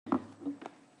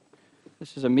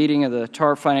This is a meeting of the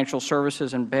TARP Financial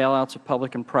Services and Bailouts of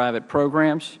Public and Private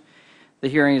Programs. The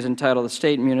hearing is entitled, "The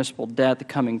State and Municipal Debt, the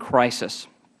Coming Crisis."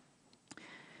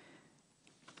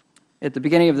 At the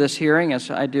beginning of this hearing, as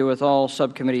I do with all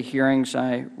subcommittee hearings,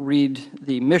 I read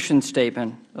the mission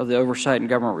statement of the Oversight and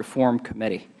Government Reform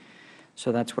Committee.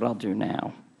 So that's what I'll do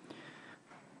now.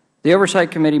 The Oversight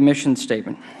Committee mission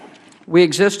statement. We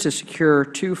exist to secure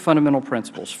two fundamental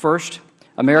principles. First,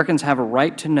 Americans have a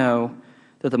right to know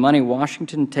that the money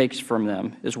Washington takes from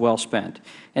them is well spent.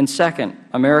 And second,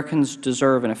 Americans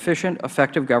deserve an efficient,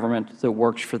 effective government that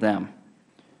works for them.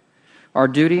 Our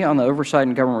duty on the Oversight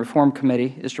and Government Reform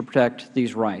Committee is to protect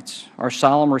these rights. Our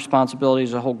solemn responsibility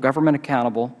is to hold government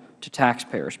accountable to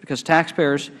taxpayers, because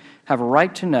taxpayers have a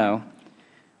right to know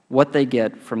what they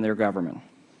get from their government.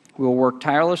 We will work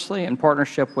tirelessly in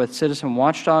partnership with citizen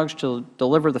watchdogs to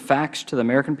deliver the facts to the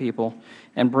American people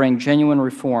and bring genuine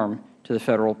reform to the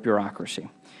Federal bureaucracy.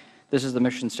 This is the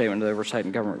mission statement of the Oversight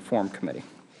and Government Reform Committee.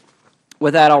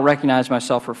 With that, I'll recognize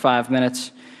myself for 5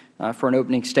 minutes for an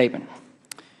opening statement.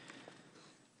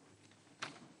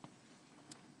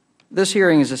 This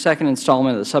hearing is the second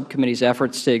installment of the subcommittee's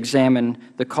efforts to examine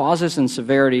the causes and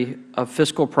severity of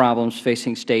fiscal problems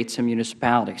facing states and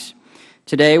municipalities.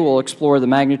 Today, we'll explore the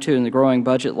magnitude and the growing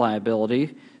budget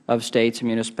liability of states and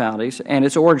municipalities and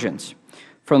its origins.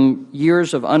 From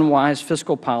years of unwise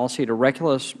fiscal policy to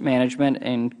reckless management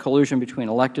and collusion between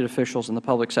elected officials and the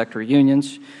public sector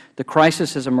unions, the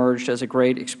crisis has emerged as a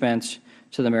great expense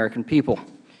to the American people.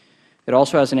 It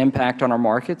also has an impact on our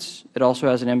markets. It also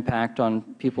has an impact on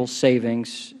people's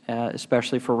savings,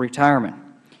 especially for retirement.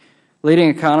 Leading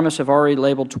economists have already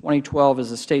labeled 2012 as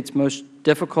the state's most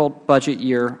difficult budget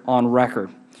year on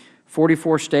record.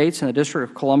 44 states and the District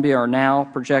of Columbia are now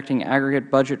projecting aggregate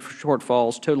budget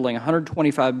shortfalls totaling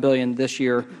 $125 billion this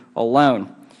year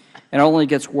alone, and it only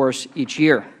gets worse each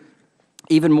year.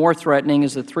 Even more threatening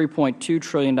is the $3.2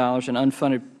 trillion in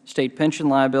unfunded state pension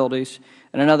liabilities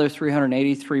and another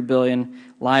 $383 billion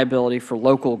liability for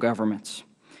local governments.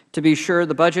 To be sure,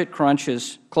 the budget crunch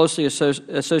is closely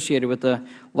associated with the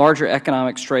larger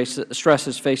economic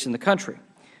stresses facing the country.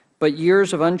 But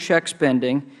years of unchecked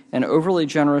spending and overly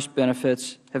generous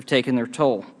benefits have taken their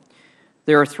toll.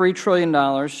 There are $3 trillion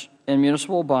in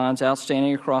municipal bonds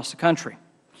outstanding across the country,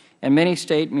 and many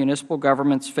state and municipal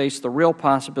governments face the real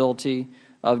possibility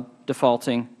of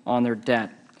defaulting on their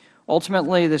debt.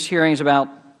 Ultimately, this hearing is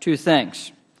about two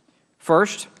things.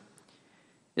 First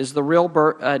is the real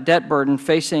debt burden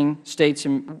facing states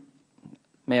and,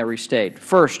 may I restate,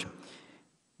 first,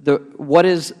 what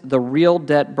is the real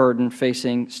debt burden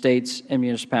facing states and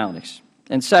municipalities?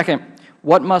 And second,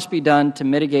 what must be done to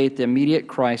mitigate the immediate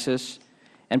crisis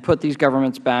and put these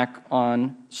governments back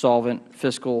on solvent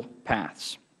fiscal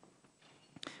paths?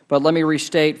 But let me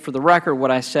restate for the record what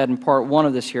I said in Part 1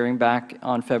 of this hearing back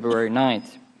on February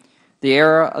 9th. The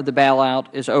era of the bailout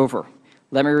is over.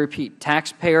 Let me repeat,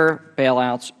 taxpayer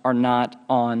bailouts are not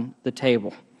on the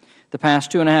table. The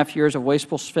past 2.5 years of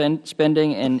wasteful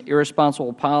spending and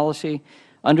irresponsible policy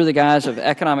under the guise of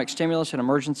economic stimulus and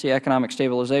emergency economic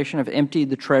stabilization have emptied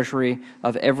the Treasury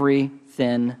of every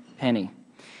thin penny.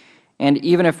 And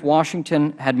even if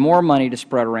Washington had more money to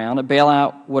spread around, a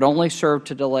bailout would only serve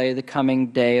to delay the coming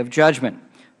day of judgment,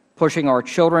 pushing our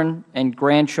children and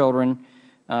grandchildren,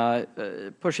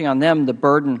 pushing on them the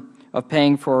burden of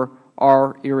paying for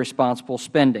our irresponsible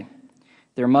spending.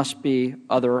 There must be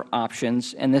other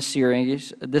options, and this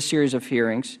series of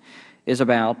hearings is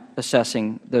about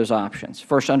assessing those options.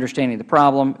 First, understanding the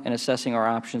problem and assessing our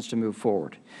options to move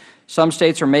forward. Some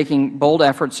states are making bold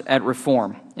efforts at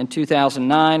reform. In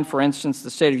 2009, for instance, the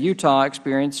State of Utah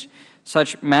experienced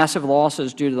such massive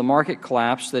losses due to the market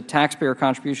collapse that taxpayer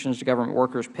contributions to government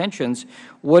workers' pensions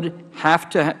would have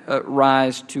to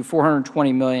rise to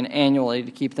 $420 million annually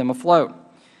to keep them afloat.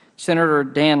 Senator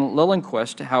Dan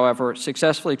Liljenquist, however,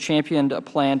 successfully championed a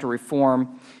plan to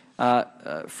reform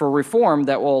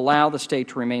that will allow the state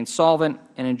to remain solvent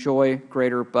and enjoy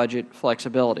greater budget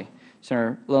flexibility.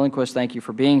 Senator Liljenquist, thank you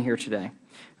for being here today.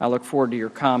 I look forward to your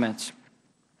comments.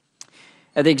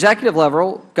 At the executive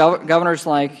level, governors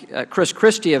like Chris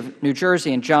Christie of New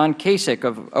Jersey and John Kasich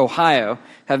of Ohio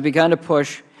have begun to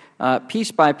push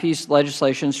piece-by-piece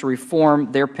legislation to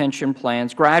reform their pension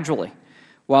plans gradually,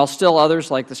 while still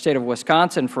others, like the State of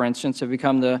Wisconsin, for instance, have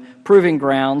become the proving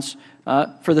grounds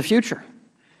for the future.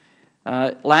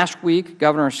 Last week,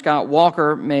 Governor Scott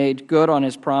Walker made good on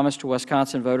his promise to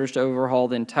Wisconsin voters to overhaul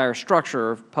the entire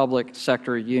structure of public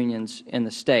sector unions in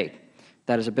the state.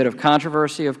 That is a bit of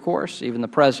controversy, of course. Even the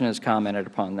President has commented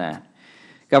upon that.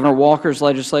 Governor Walker's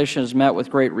legislation has met with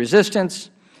great resistance,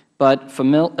 but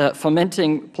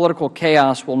fomenting political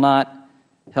chaos will not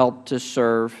help to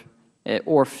serve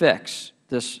or fix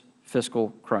this fiscal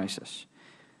crisis.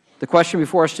 The question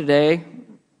before us today,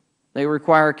 they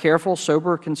require careful,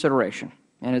 sober consideration,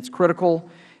 and it's critical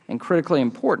and critically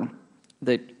important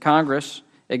that Congress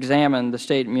examine the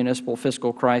state and municipal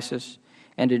fiscal crisis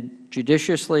and to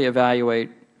judiciously evaluate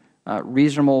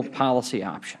reasonable policy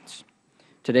options.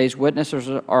 Today's witnesses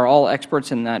are all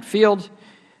experts in that field,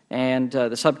 and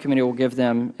the subcommittee will give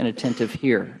them an attentive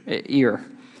ear.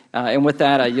 And with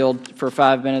that, I yield for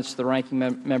 5 minutes to the ranking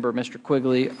member, Mr.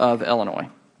 Quigley of Illinois.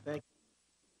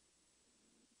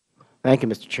 Thank you,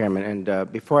 Mr. Chairman.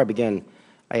 And before I begin,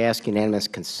 I ask unanimous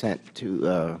consent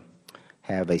to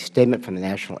have a statement from the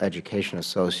National Education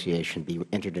Association be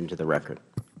entered into the record.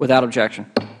 Without objection.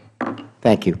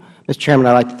 Thank you. Mr. Chairman,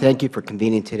 I would like to thank you for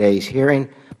convening today's hearing,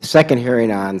 the second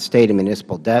hearing on state and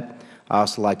municipal debt. I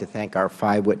also like to thank our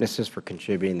 5 witnesses for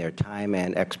contributing their time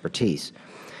and expertise.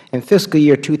 In fiscal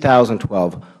year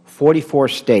 2012, 44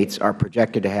 states are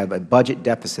projected to have a budget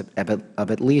deficit of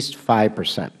at least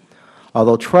 5%.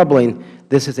 Although troubling,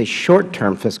 this is a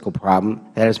short-term fiscal problem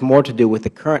that has more to do with the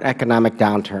current economic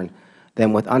downturn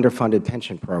than with underfunded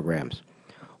pension programs.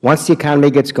 Once the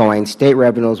economy gets going, state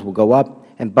revenues will go up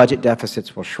and budget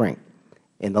deficits will shrink.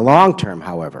 In the long term,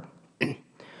 however,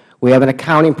 we have an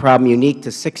accounting problem unique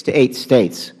to 6 to 8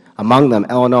 states, among them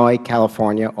Illinois,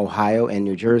 California, Ohio, and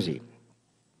New Jersey.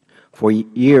 For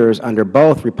years, under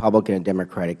both Republican and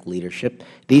Democratic leadership,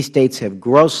 these states have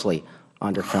grossly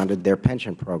underfunded their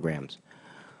pension programs.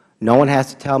 No one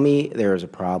has to tell me there is a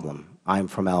problem. I am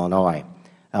from Illinois.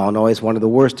 Illinois is one of the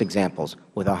worst examples,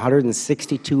 with a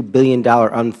 $162 billion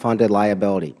unfunded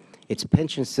liability. Its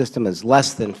pension system is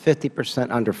less than 50%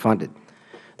 underfunded.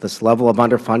 This level of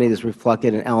underfunding is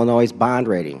reflected in Illinois' bond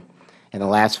rating. In the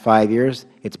last 5 years,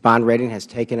 its bond rating has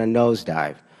taken a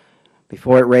nosedive.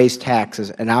 Before it raised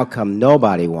taxes, an outcome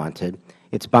nobody wanted,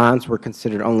 its bonds were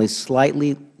considered only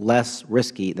slightly less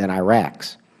risky than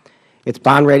Iraq's. Its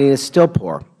bond rating is still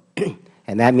poor,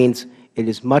 and that means it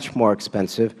is much more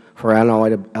expensive for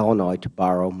Illinois to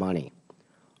borrow money.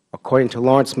 According to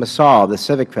Lawrence Massall of the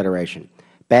Civic Federation,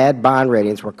 bad bond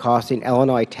ratings were costing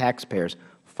Illinois taxpayers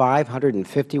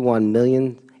 $551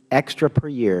 million extra per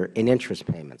year in interest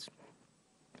payments.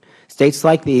 States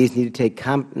like these need to take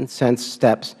common sense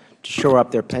steps to shore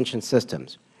up their pension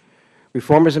systems.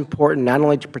 Reform is important not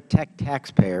only to protect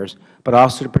taxpayers, but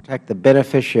also to protect the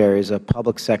beneficiaries of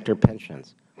public sector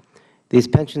pensions. These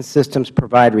pension systems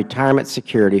provide retirement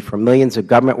security for millions of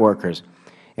government workers,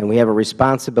 and we have a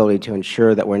responsibility to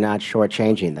ensure that we are not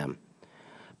shortchanging them.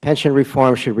 Pension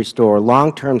reform should restore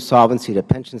long-term solvency to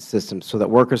pension systems so that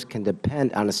workers can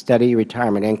depend on a steady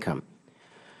retirement income.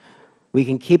 We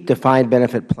can keep defined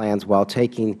benefit plans while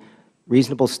taking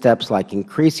reasonable steps like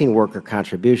increasing worker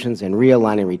contributions and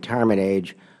realigning retirement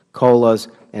age, COLAs,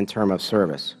 and term of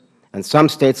service. In some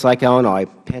states like Illinois,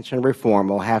 pension reform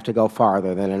will have to go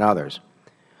farther than in others.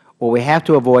 What we have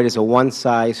to avoid is a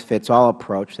one-size-fits-all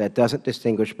approach that doesn't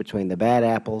distinguish between the bad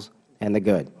apples and the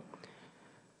good.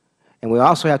 And we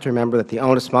also have to remember that the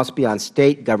onus must be on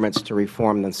state governments to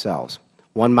reform themselves.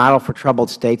 One model for troubled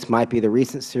states might be the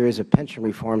recent series of pension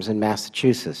reforms in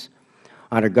Massachusetts.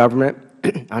 Under Governor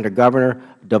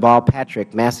Deval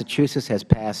Patrick, Massachusetts has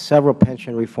passed several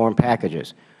pension reform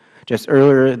packages. Just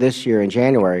earlier this year in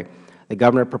January, the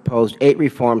Governor proposed 8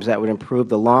 reforms that would improve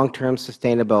the long-term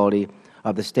sustainability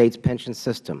of the state's pension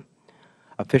system.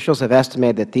 Officials have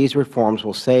estimated that these reforms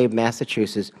will save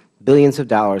Massachusetts billions of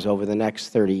dollars over the next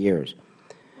 30 years.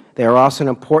 They are also an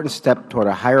important step toward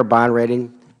a higher bond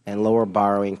rating and lower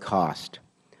borrowing cost.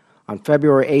 On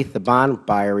February 8th, the bond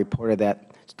buyer reported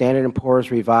that Standard &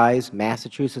 Poor's revised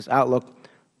Massachusetts' outlook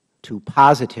to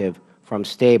positive from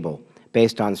stable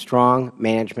based on strong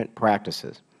management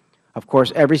practices. Of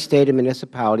course, every state and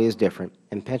municipality is different,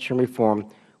 and pension reform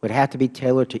would have to be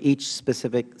tailored to each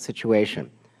specific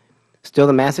situation. Still,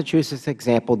 the Massachusetts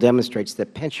example demonstrates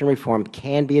that pension reform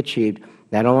can be achieved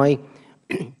not only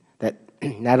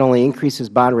increases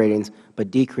bond ratings,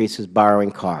 but decreases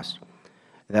borrowing costs.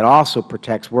 That also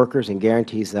protects workers and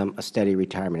guarantees them a steady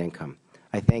retirement income.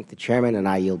 I thank the Chairman, and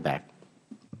I yield back.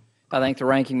 I thank the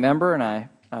ranking member, and I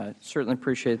certainly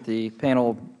appreciate the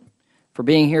panel for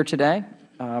being here today.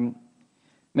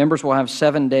 Members will have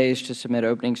 7 days to submit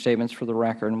opening statements for the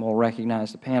record, and we'll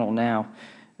recognize the panel now.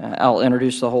 I'll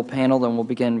introduce the whole panel, then we'll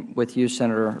begin with you,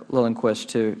 Senator Liljenquist,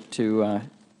 to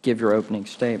give your opening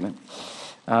statement.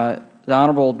 The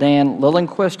Honorable Dan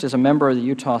Liljenquist is a member of the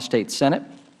Utah State Senate.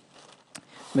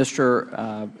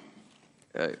 Mr.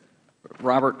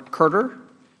 Robert Curter,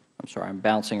 I'm sorry, I'm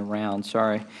bouncing around,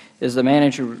 sorry, is the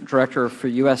Managing Director for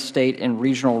U.S. State and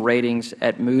Regional Ratings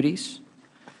at Moody's.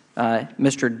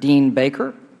 Mr. Dean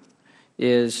Baker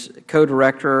is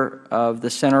co-director of the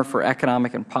Center for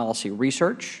Economic and Policy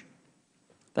Research.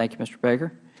 Thank you, Mr.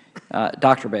 Baker.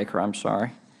 Dr. Baker, I'm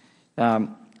sorry.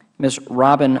 Ms.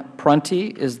 Robin Prunty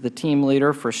is the team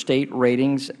leader for state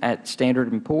ratings at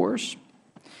Standard & Poor's.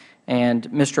 And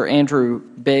Mr. Andrew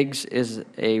Biggs is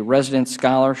a resident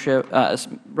scholar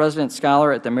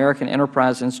at the American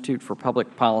Enterprise Institute for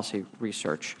Public Policy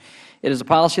Research. It is a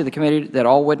policy of the committee that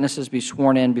all witnesses be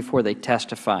sworn in before they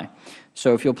testify.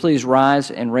 So if you'll please rise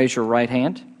and raise your right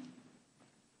hand.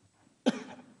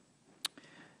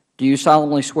 Do you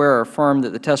solemnly swear or affirm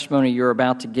that the testimony you are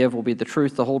about to give will be the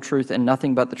truth, the whole truth, and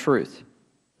nothing but the truth?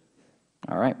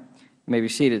 All right. You may be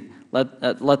seated. Let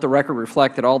the record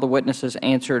reflect that all the witnesses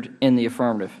answered in the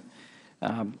affirmative.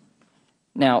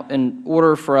 Now, in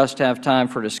order for us to have time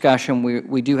for discussion,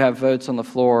 we do have votes on the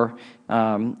floor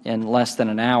in less than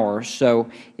an hour. So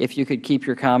if you could keep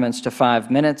your comments to 5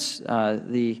 minutes,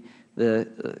 the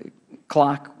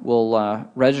clock will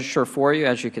register for you,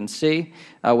 as you can see.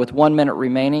 With 1 minute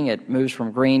remaining, it moves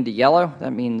from green to yellow.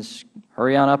 That means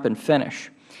hurry on up and finish.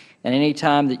 And any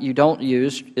time that you don't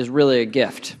use is really a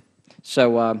gift.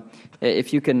 So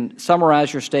if you can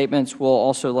summarize your statements, we'll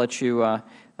also let you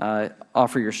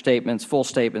offer your statements, full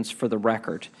statements, for the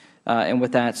record. And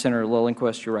with that, Senator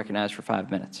Liljenquist, you're recognized for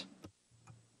 5 minutes.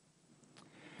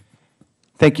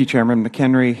 Thank you, Chairman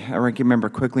McHenry, Ranking Member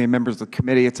Quigley, and members of the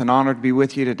committee. It's an honor to be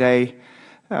with you today.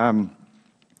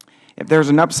 If there's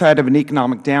an upside of an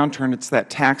economic downturn, it's that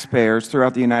taxpayers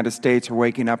throughout the United States are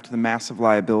waking up to the massive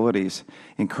liabilities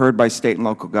incurred by state and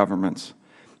local governments.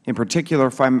 In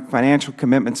particular, financial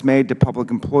commitments made to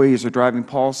public employees are driving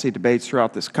policy debates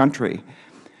throughout this country.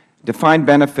 Defined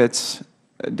benefit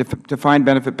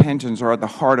pensions are at the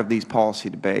heart of these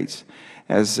policy debates,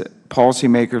 as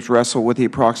policymakers wrestle with the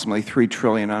approximately $3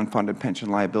 trillion unfunded pension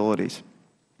liabilities.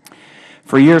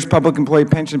 For years, public employee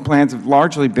pension plans have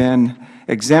largely been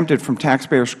exempted from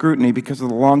taxpayer scrutiny because of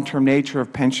the long-term nature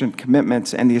of pension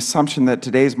commitments and the assumption that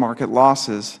today's market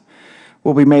losses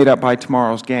will be made up by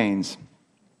tomorrow's gains.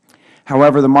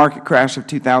 However, the market crash of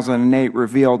 2008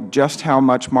 revealed just how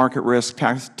much market risk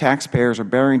taxpayers are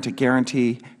bearing to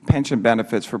guarantee pension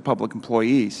benefits for public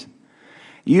employees.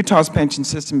 Utah's pension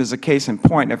system is a case in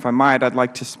point. If I might, I'd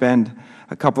like to spend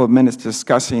a couple of minutes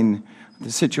discussing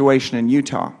the situation in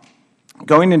Utah.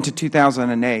 Going into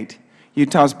 2008,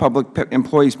 Utah's public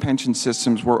employees' pension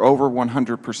systems were over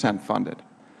 100% funded.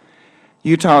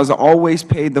 Utah has always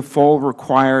paid the full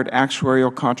required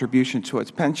actuarial contribution to its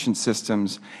pension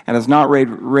systems and has not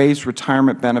raised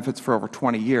retirement benefits for over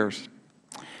 20 years.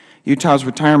 Utah's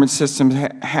retirement system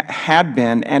had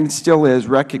been, and still is,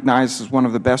 recognized as one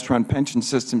of the best-run pension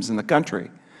systems in the country.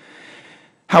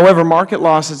 However, market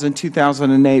losses in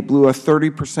 2008 blew a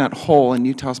 30% hole in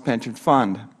Utah's pension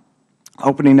fund,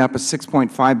 opening up a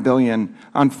 $6.5 billion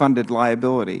unfunded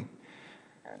liability.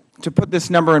 To put this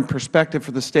number in perspective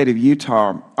for the State of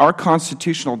Utah, our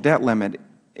constitutional debt limit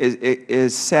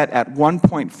is set at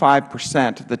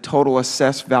 1.5% of the total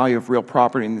assessed value of real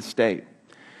property in the State.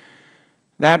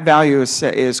 That value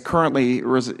is currently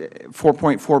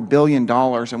 $4.4 billion,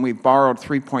 and we've borrowed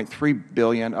 $3.3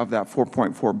 billion of that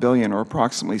 $4.4 billion, or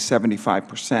approximately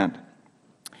 75%.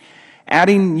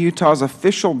 Adding Utah's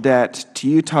official debt to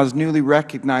Utah's newly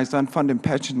recognized unfunded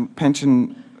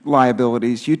pension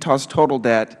liabilities, Utah's total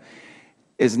debt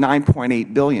is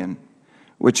 $9.8 billion,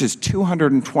 which is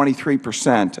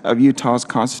 223% of Utah's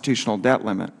constitutional debt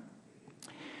limit.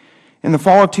 In the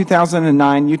fall of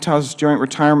 2009, Utah's Joint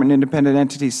Retirement Independent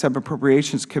Entities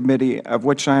Sub-Appropriations Committee, of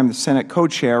which I am the Senate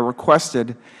co-chair,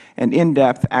 requested an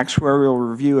in-depth actuarial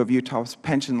review of Utah's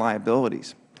pension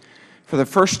liabilities. For the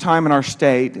first time in our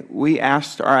State, we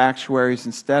asked our actuaries,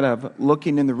 instead of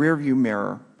looking in the rearview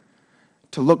mirror,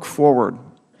 to look forward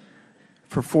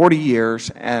for 40 years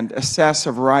and assess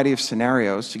a variety of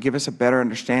scenarios to give us a better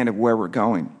understanding of where we're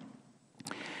going.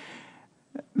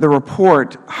 The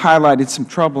report highlighted some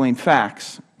troubling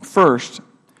facts. First,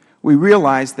 we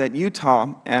realized that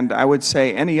Utah, and I would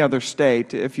say any other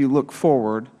State, if you look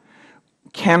forward,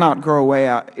 cannot grow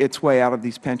its way out of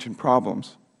these pension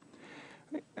problems.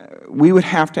 We would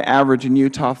have to average in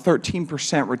Utah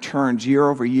 13% returns year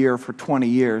over year for 20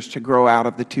 years to grow out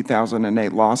of the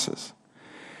 2008 losses.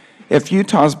 If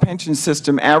Utah's pension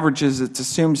system averages its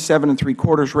assumed 7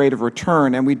 3/4 rate of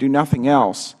return and we do nothing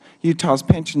else, Utah's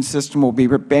pension system will be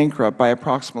bankrupt by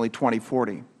approximately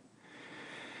 2040.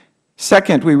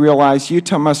 Second, we realized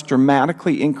Utah must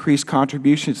dramatically increase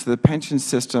contributions to the pension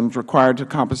systems required to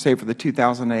compensate for the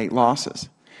 2008 losses.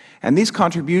 And these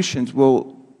contributions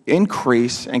will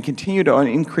increase and continue to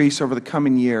increase over the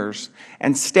coming years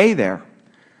and stay there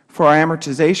for our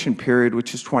amortization period,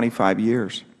 which is 25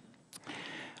 years.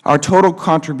 Our total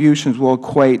contributions will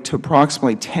equate to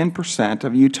approximately 10%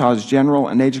 of Utah's general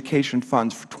and education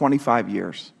funds for 25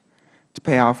 years to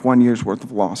pay off 1 year's worth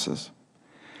of losses.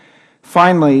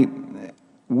 Finally,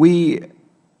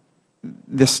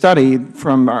 the study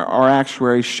from our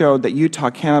actuaries showed that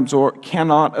Utah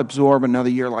cannot absorb another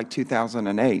year like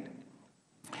 2008.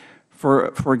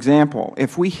 For example,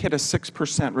 if we hit a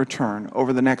 6% return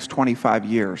over the next 25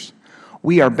 years,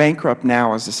 we are bankrupt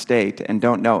now as a state and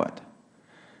don't know it,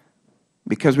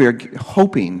 because we are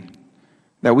hoping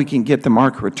that we can get the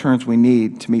market returns we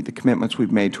need to meet the commitments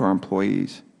we've made to our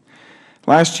employees.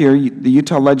 Last year, the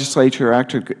Utah Legislature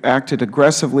acted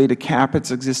aggressively to cap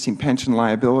its existing pension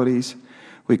liabilities.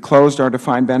 We closed our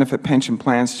defined benefit pension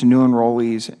plans to new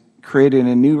enrollees, created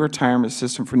a new retirement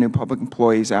system for new public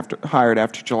employees hired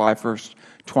after July 1st,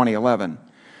 2011.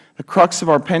 The crux of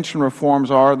our pension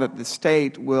reforms are that the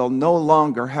State will no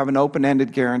longer have an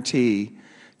open-ended guarantee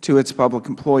to its public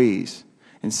employees.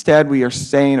 Instead, we are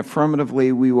saying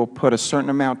affirmatively we will put a certain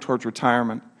amount towards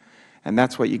retirement, and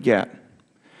that's what you get.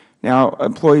 Now,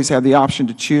 employees have the option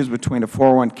to choose between a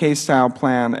 401k style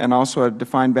plan and also a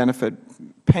defined benefit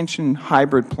pension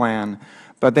hybrid plan,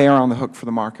 but they are on the hook for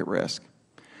the market risk.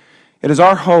 It is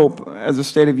our hope as the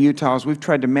State of Utah, as we've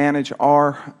tried to manage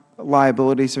our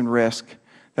liabilities and risk,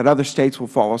 that other states will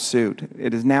follow suit.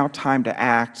 It is now time to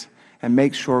act and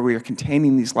make sure we are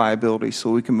containing these liabilities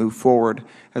so we can move forward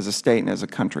as a state and as a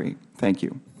country. Thank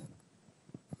you.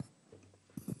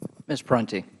 Ms.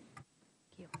 Prunty.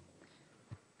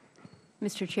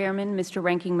 Mr. Chairman, Mr.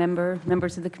 Ranking Member,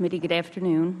 members of the committee, good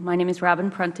afternoon. My name is Robin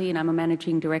Prunty, and I'm a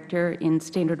Managing Director in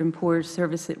Standard & Poor's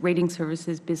Rating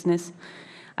Services business.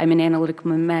 I'm an Analytical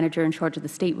Manager in charge of the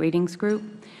State Ratings Group.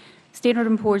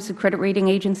 Standard & Poor's is a credit rating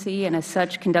agency, and as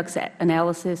such conducts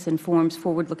analysis and forms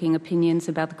forward-looking opinions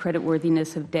about the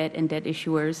creditworthiness of debt and debt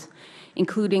issuers,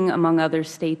 including, among others,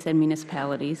 states and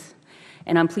municipalities.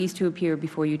 And I'm pleased to appear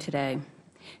before you today.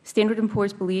 Standard &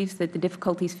 Poor's believes that the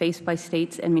difficulties faced by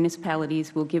states and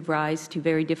municipalities will give rise to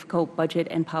very difficult budget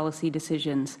and policy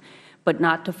decisions, but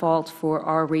not default for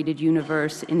R-rated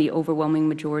universe in the overwhelming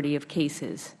majority of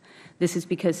cases. This is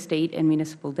because state and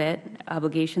municipal debt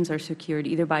obligations are secured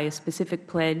either by a specific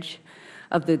pledge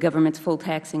of the government's full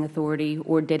taxing authority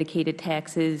or dedicated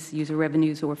taxes, user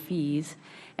revenues, or fees,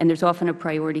 and there's often a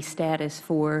priority status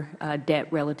for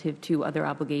debt relative to other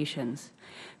obligations.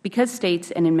 Because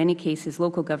states, and in many cases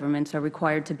local governments, are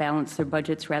required to balance their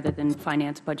budgets rather than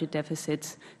finance budget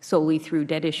deficits solely through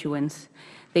debt issuance,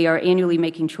 they are annually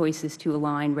making choices to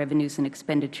align revenues and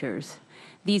expenditures.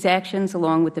 These actions,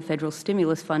 along with the Federal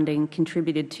stimulus funding,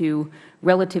 contributed to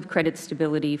relative credit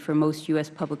stability for most U.S.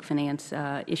 public finance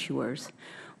issuers.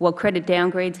 While credit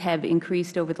downgrades have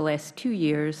increased over the last 2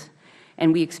 years,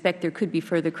 and we expect there could be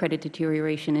further credit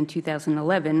deterioration in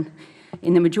 2011,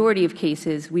 in the majority of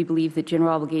cases, we believe that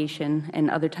general obligation and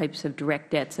other types of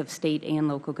direct debts of state and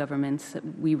local governments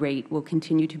that we rate will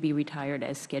continue to be retired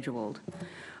as scheduled.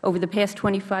 Over the past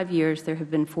 25 years, there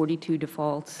have been 42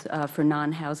 defaults for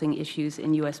non-housing issues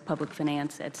in U.S. public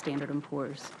finance at Standard &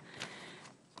 Poor's.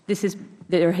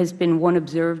 There has been one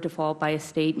observed default by a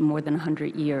state in more than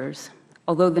 100 years.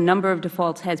 Although the number of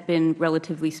defaults has been,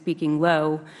 relatively speaking,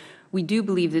 low, we do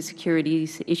believe that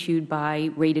securities issued by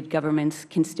rated governments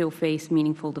can still face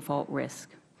meaningful default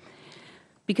risk.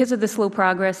 Because of the slow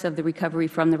progress of the recovery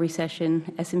from the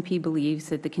recession, S&P believes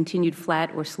that the continued flat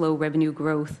or slow revenue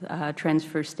growth trends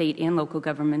for state and local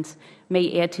governments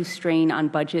may add to strain on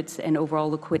budgets and overall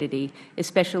liquidity,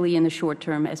 especially in the short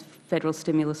term as Federal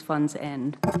stimulus funds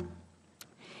end.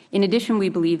 In addition, we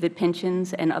believe that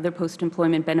pensions and other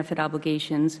post-employment benefit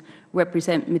obligations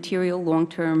represent material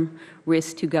long-term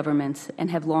risks to governments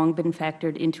and have long been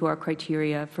factored into our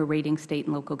criteria for rating state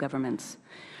and local governments.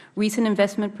 Recent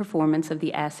investment performance of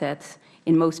the assets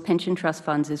in most pension trust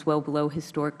funds is well below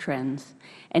historic trends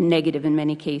and negative in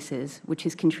many cases, which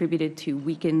has contributed to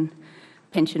weakened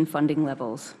pension funding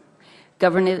levels.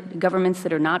 Governments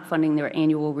that are not funding their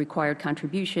annual required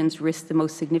contributions risk the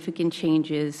most significant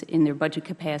changes in their budget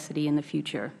capacity in the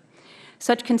future.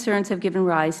 Such concerns have given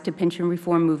rise to pension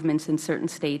reform movements in certain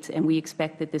states, and we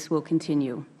expect that this will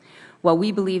continue. While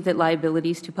we believe that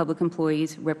liabilities to public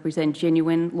employees represent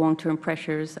genuine long-term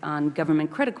pressures on government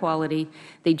credit quality,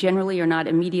 they generally are not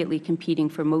immediately competing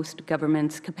for most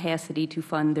governments' capacity to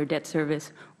fund their debt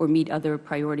service or meet other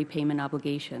priority payment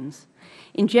obligations.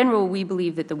 In general, we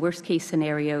believe that the worst-case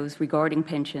scenarios regarding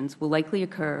pensions will likely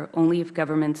occur only if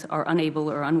governments are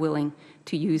unable or unwilling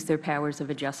to use their powers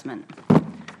of adjustment.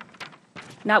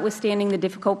 Notwithstanding the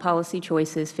difficult policy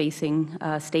choices facing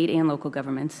state and local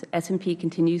governments, S&P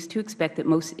continues to expect that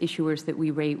most issuers that we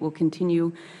rate will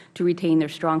continue to retain their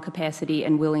strong capacity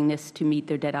and willingness to meet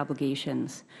their debt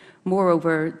obligations.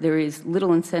 Moreover, there is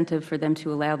little incentive for them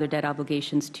to allow their debt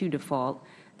obligations to default.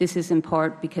 This is in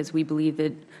part because we believe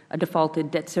that a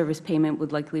defaulted debt service payment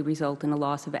would likely result in a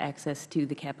loss of access to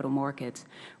the capital markets,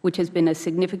 which has been a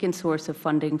significant source of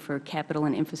funding for capital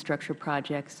and infrastructure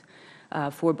projects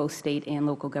for both state and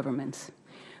local governments.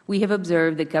 We have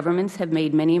observed that governments have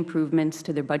made many improvements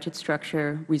to their budget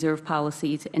structure, reserve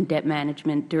policies, and debt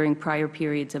management during prior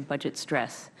periods of budget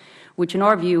stress, which in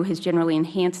our view has generally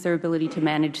enhanced their ability to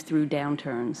manage through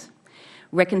downturns.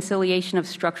 Reconciliation of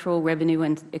structural revenue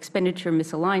and expenditure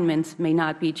misalignments may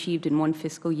not be achieved in one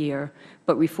fiscal year,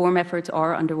 but reform efforts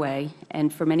are underway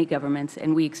and for many governments,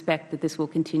 and we expect that this will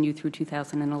continue through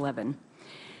 2011.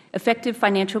 Effective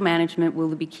financial management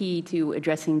will be key to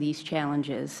addressing these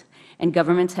challenges, and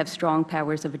governments have strong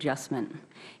powers of adjustment.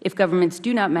 If governments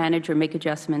do not manage or make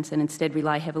adjustments and instead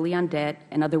rely heavily on debt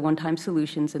and other one-time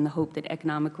solutions in the hope that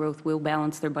economic growth will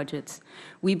balance their budgets,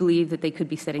 we believe that they could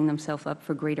be setting themselves up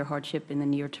for greater hardship in the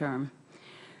near term.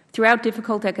 Throughout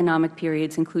difficult economic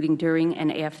periods, including during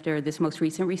and after this most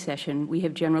recent recession, we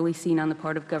have generally seen on the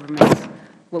part of governments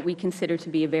what we consider to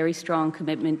be a very strong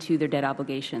commitment to their debt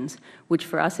obligations, which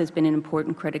for us has been an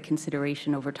important credit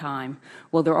consideration over time.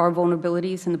 While there are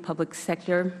vulnerabilities in the public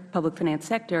finance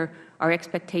sector, our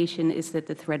expectation is that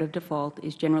the threat of default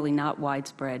is generally not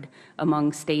widespread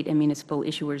among state and municipal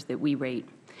issuers that we rate.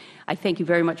 I thank you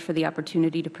very much for the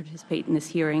opportunity to participate in this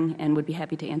hearing and would be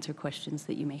happy to answer questions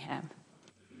that you may have.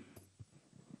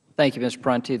 Thank you, Ms.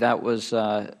 Prunty. That was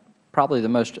probably the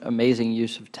most amazing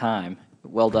use of time.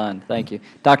 Well done. Thank you.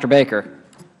 Dr. Baker.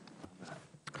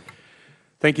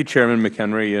 Thank you, Chairman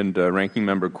McHenry and Ranking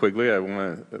Member Quigley. I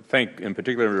want to thank, in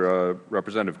particular,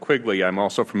 Representative Quigley. I'm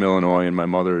also from Illinois, and my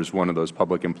mother is one of those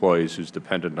public employees who's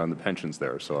dependent on the pensions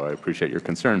there, so I appreciate your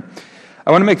concern. I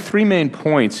want to make three main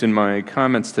points in my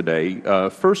comments today.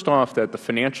 First off, that the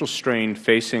financial strain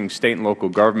facing state and local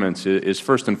governments is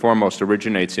first and foremost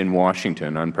originates in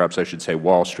Washington, and perhaps I should say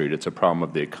Wall Street. It's a problem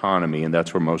of the economy, and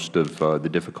that's where most of the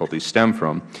difficulties stem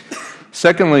from.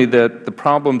 Secondly, that the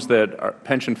problems that our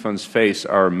pension funds face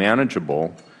are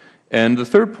manageable. And the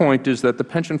third point is that the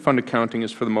pension fund accounting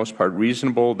is for the most part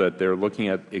reasonable, that they're looking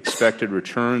at expected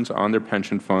returns on their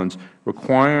pension funds,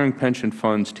 requiring pension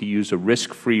funds to use a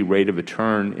risk-free rate of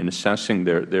return in assessing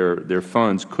their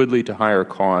funds could lead to higher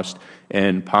cost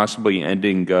and possibly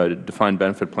ending defined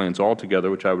benefit plans altogether,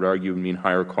 which I would argue would mean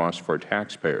higher costs for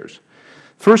taxpayers.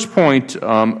 First point,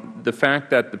 the fact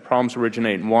that the problems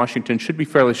originate in Washington should be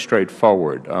fairly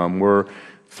straightforward. We're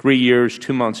 3 years,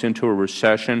 2 months into a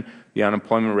recession. The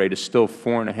unemployment rate is still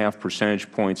 4.5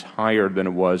 percentage points higher than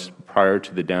it was prior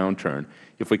to the downturn.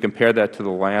 If we compare that to the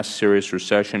last serious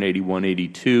recession,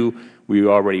 81-82, we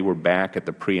already were back at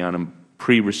the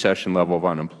pre-recession level of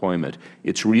unemployment.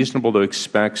 It's reasonable to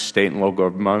expect state and local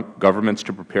governments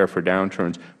to prepare for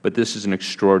downturns, but this is an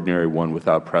extraordinary one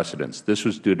without precedence. This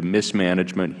was due to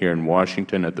mismanagement here in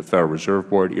Washington at the Federal Reserve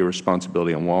Board,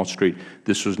 irresponsibility on Wall Street.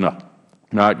 This was not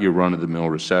your run-of-the-mill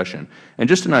recession. And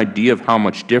just an idea of how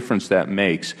much difference that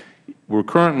makes, we're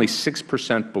currently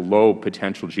 6% below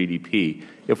potential GDP.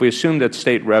 If we assume that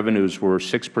state revenues were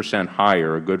 6%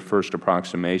 higher, a good first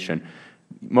approximation,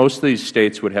 most of these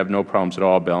states would have no problems at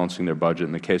all balancing their budget.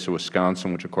 In the case of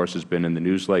Wisconsin, which of course has been in the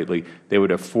news lately, they would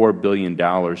have $4 billion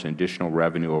in additional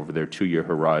revenue over their 2-year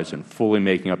horizon, fully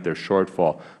making up their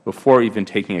shortfall, before even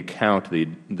taking account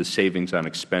the savings on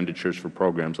expenditures for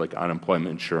programs like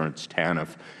unemployment insurance,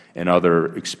 TANF, and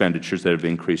other expenditures that have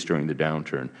increased during the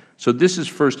downturn. So this is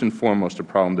first and foremost a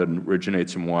problem that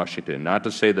originates in Washington. Not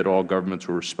to say that all governments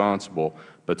were responsible,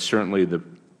 but certainly the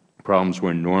problems were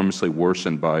enormously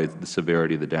worsened by the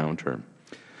severity of the downturn.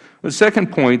 The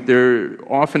second point,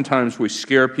 oftentimes we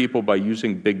scare people by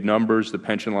using big numbers. The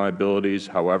pension liabilities,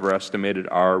 however estimated,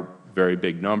 are very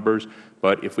big numbers.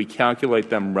 But if we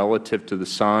calculate them relative to the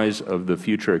size of the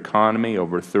future economy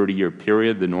over a 30-year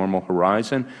period, the normal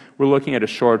horizon, we're looking at a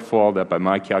shortfall that, by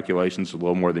my calculations, is a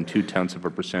little more than 0.2% of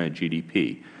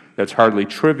GDP. That's hardly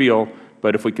trivial.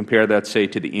 But if we compare that, say,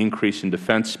 to the increase in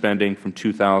defense spending from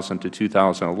 2000 to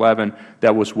 2011,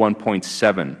 that was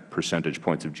 1.7 percentage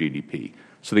points of GDP.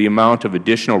 So the amount of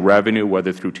additional revenue,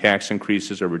 whether through tax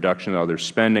increases or reduction of other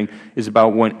spending, is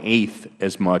about 1/8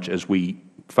 as much as we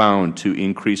found to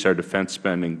increase our defense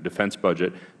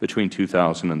budget between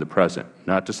 2000 and the present.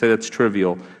 Not to say that's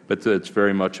trivial, but it's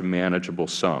very much a manageable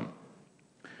sum.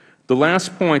 The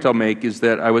last point I'll make is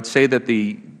that I would say that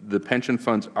the pension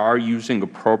funds are using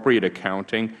appropriate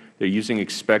accounting. They are using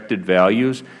expected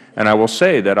values. And I will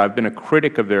say that I have been a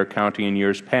critic of their accounting in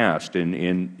years past. In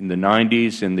the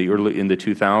 90s, in the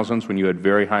 2000s, when you had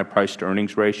very high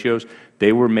price-to-earnings ratios,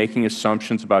 they were making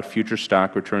assumptions about future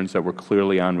stock returns that were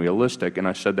clearly unrealistic, and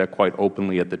I said that quite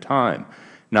openly at the time.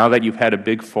 Now that you have had a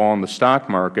big fall in the stock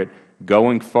market,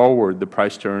 going forward,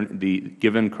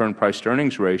 given current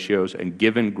price-to-earnings ratios and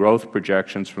given growth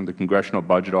projections from the Congressional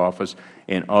Budget Office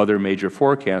and other major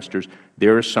forecasters,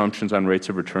 their assumptions on rates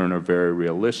of return are very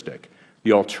realistic.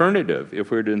 The alternative, if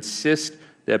we were to insist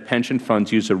that pension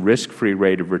funds use a risk-free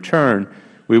rate of return,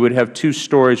 we would have two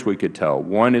stories we could tell.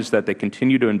 One is that they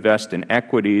continue to invest in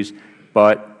equities,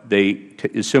 but they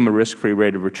assume a risk-free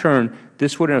rate of return.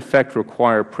 This would, in effect,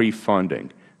 require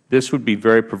pre-funding. This would be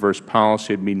very perverse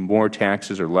policy. It would mean more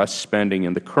taxes or less spending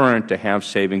in the current to have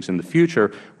savings in the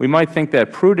future. We might think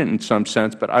that prudent in some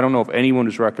sense, but I don't know if anyone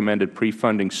has recommended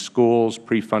pre-funding schools,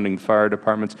 pre-funding fire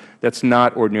departments. That's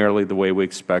not ordinarily the way we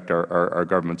expect our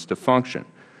governments to function.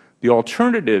 The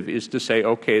alternative is to say,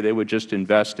 okay, they would just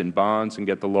invest in bonds and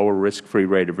get the lower risk-free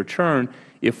rate of return.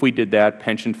 If we did that,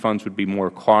 pension funds would be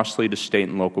more costly to State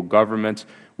and local governments,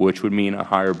 which would mean a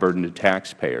higher burden to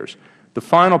taxpayers. The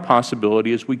final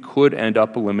possibility is we could end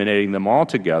up eliminating them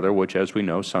altogether, which, as we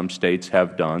know, some States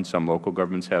have done, some local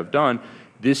governments have done.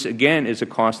 This, again, is a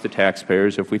cost to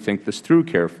taxpayers if we think this through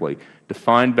carefully.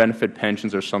 Defined benefit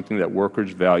pensions are something that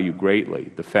workers value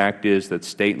greatly. The fact is that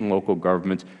State and local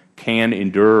governments can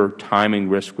endure timing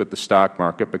risk with the stock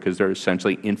market because they are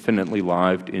essentially infinitely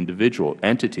lived individual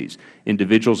entities.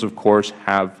 Individuals, of course,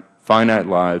 have finite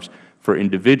lives. For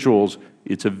individuals,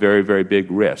 it is a very, very big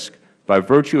risk. By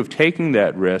virtue of taking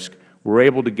that risk, we are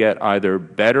able to get either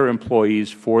better employees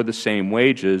for the same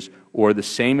wages or the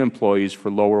same employees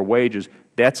for lower wages.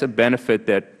 That is a benefit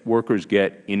that workers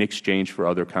get in exchange for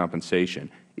other compensation.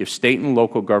 If State and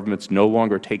local governments no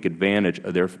longer take advantage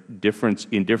of their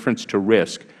indifference to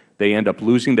risk, they end up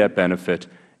losing that benefit,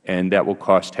 and that will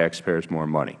cost taxpayers more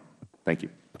money. Thank you.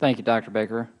 Thank you, Dr.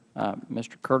 Baker.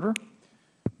 Mr. Kurter?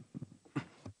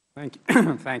 Thank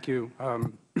you. Thank you.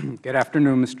 Good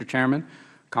afternoon, Mr. Chairman,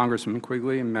 Congressman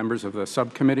Quigley, and members of the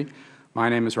subcommittee. My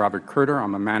name is Robert Kurter.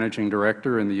 I'm a Managing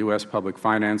Director in the U.S. Public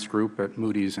Finance Group at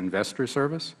Moody's Investor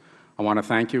Service. I want to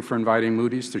thank you for inviting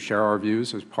Moody's to share our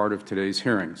views as part of today's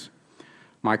hearings.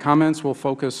 My comments will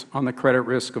focus on the credit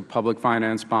risk of public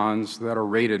finance bonds that are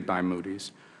rated by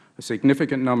Moody's. A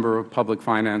significant number of public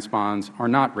finance bonds are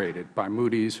not rated by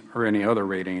Moody's or any other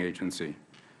rating agency.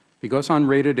 Because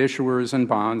unrated issuers and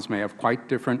bonds may have quite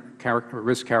different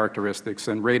risk characteristics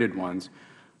than rated ones,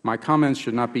 my comments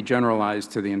should not be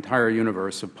generalized to the entire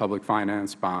universe of public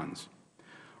finance bonds.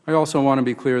 I also want to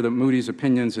be clear that Moody's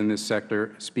opinions in this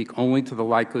sector speak only to the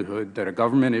likelihood that a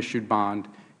government-issued bond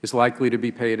is likely to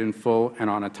be paid in full and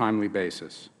on a timely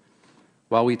basis.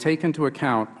 While we take into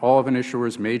account all of an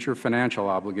issuer's major financial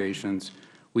obligations,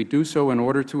 we do so in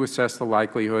order to assess the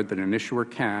likelihood that an issuer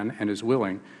can and is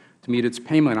willing to meet its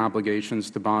payment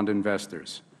obligations to bond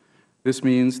investors. This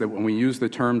means that when we use the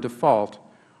term default,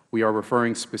 we are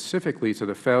referring specifically to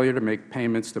the failure to make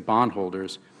payments to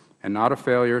bondholders and not a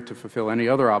failure to fulfill any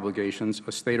other obligations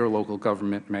a State or local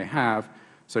government may have,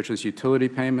 such as utility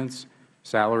payments,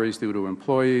 salaries due to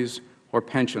employees, or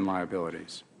pension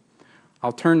liabilities.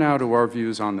 I'll turn now to our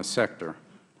views on the sector.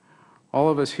 All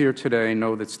of us here today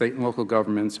know that State and local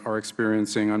governments are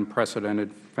experiencing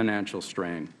unprecedented financial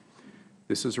strain.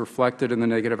 This is reflected in the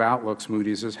negative outlooks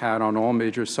Moody's has had on all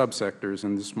major subsectors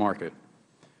in this market.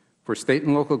 For State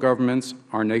and local governments,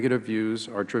 our negative views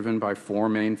are driven by four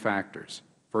main factors.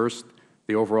 First,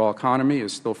 the overall economy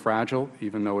is still fragile,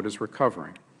 even though it is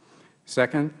recovering.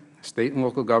 Second, State and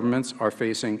local governments are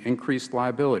facing increased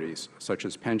liabilities, such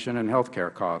as pension and health care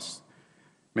costs.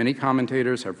 Many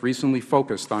commentators have recently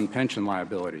focused on pension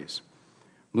liabilities.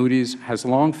 Moody's has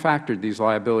long factored these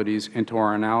liabilities into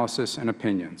our analysis and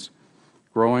opinions.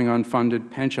 Growing unfunded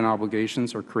pension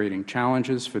obligations are creating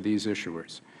challenges for these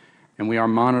issuers, and we are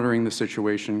monitoring the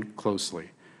situation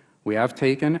closely. We have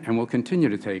taken and will continue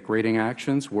to take rating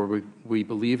actions where we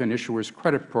believe an issuer's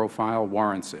credit profile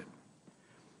warrants it.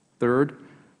 Third,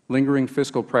 lingering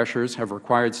fiscal pressures have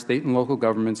required State and local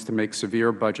governments to make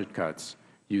severe budget cuts,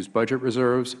 use budget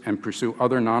reserves, and pursue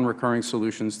other non-recurring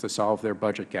solutions to solve their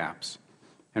budget gaps.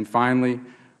 And finally,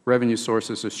 revenue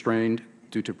sources are strained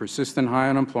due to persistent high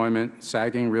unemployment,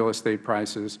 sagging real estate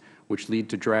prices, which lead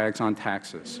to drags on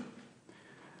taxes.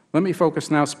 Let me focus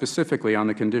now specifically on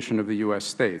the condition of the U.S.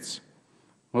 states.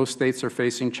 Most states are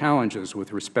facing challenges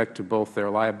with respect to both their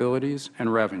liabilities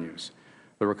and revenues.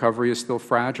 The recovery is still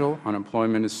fragile,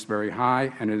 unemployment is very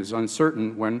high, and it is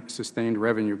uncertain when sustained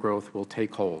revenue growth will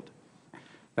take hold.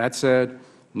 That said,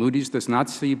 Moody's does not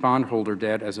see bondholder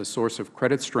debt as a source of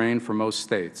credit strain for most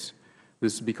states.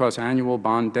 This is because annual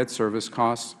bond debt service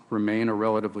costs remain a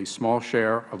relatively small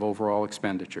share of overall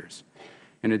expenditures.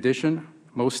 In addition,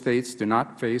 most states do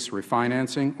not face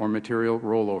refinancing or material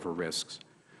rollover risks.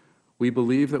 We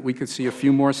believe that we could see a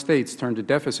few more states turn to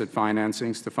deficit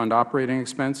financings to fund operating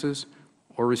expenses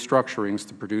or restructurings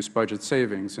to produce budget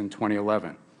savings in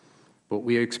 2011. But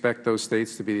we expect those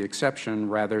states to be the exception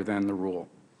rather than the rule.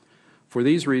 For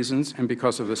these reasons, and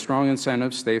because of the strong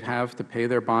incentives states have to pay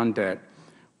their bond debt,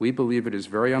 we believe it is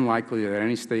very unlikely that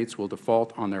any states will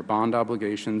default on their bond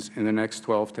obligations in the next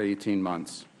 12 to 18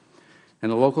 months. In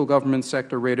the local government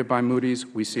sector rated by Moody's,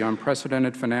 we see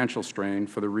unprecedented financial strain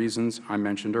for the reasons I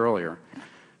mentioned earlier.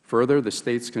 Further, the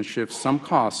states can shift some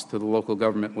costs to the local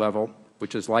government level,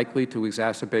 which is likely to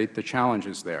exacerbate the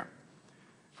challenges there.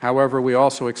 However, we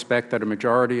also expect that a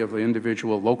majority of the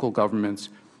individual local governments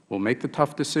will make the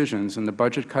tough decisions and the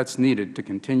budget cuts needed to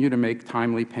continue to make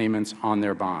timely payments on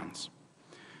their bonds.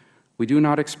 We do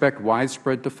not expect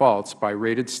widespread defaults by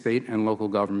rated state and local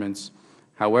governments.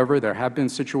 However, there have been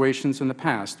situations in the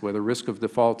past where the risk of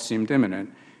default seemed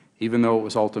imminent, even though it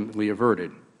was ultimately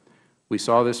averted. We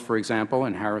saw this, for example,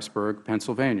 in Harrisburg,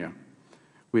 Pennsylvania.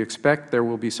 We expect there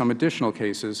will be some additional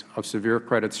cases of severe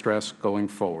credit stress going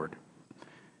forward.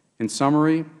 In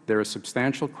summary, there is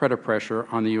substantial credit pressure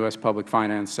on the U.S. public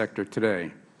finance sector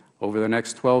today. Over the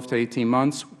next 12 to 18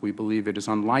 months, we believe it is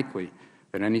unlikely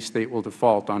that any state will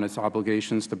default on its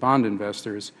obligations to bond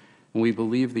investors, and we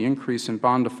believe the increase in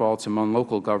bond defaults among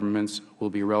local governments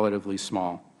will be relatively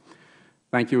small.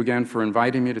 Thank you again for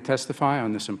inviting me to testify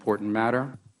on this important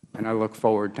matter, and I look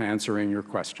forward to answering your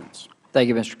questions. Thank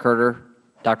you, Mr. Kurter.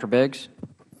 Dr. Biggs.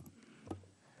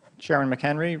 Chairman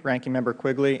McHenry, Ranking Member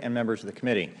Quigley, and members of the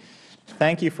committee.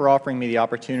 Thank you for offering me the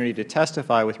opportunity to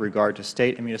testify with regard to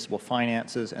state and municipal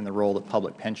finances and the role that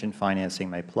public pension financing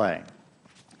may play.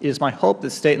 It is my hope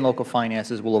that state and local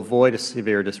finances will avoid a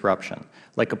severe disruption.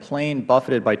 Like a plane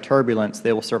buffeted by turbulence,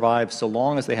 they will survive so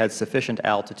long as they had sufficient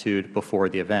altitude before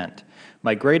the event.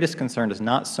 My greatest concern is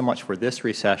not so much for this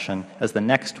recession as the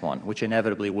next one, which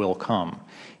inevitably will come.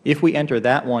 If we enter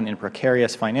that one in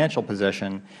precarious financial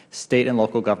position, state and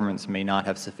local governments may not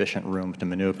have sufficient room to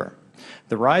maneuver.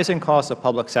 The rising costs of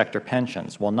public sector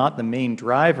pensions, while not the main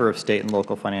driver of state and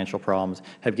local financial problems,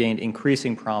 have gained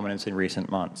increasing prominence in recent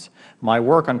months. My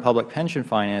work on public pension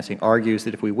financing argues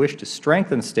that if we wish to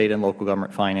strengthen state and local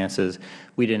government finances,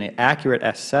 we need an accurate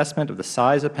assessment of the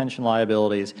size of pension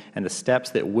liabilities and the steps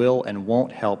that will and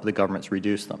won't help the governments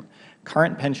reduce them.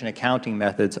 Current pension accounting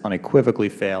methods unequivocally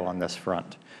fail on this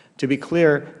front. To be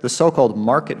clear, the so-called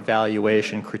market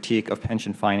valuation critique of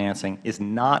pension financing is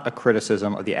not a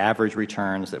criticism of the average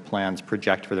returns that plans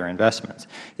project for their investments.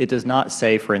 It does not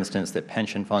say, for instance, that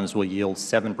pension funds will yield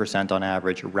 7% on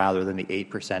average rather than the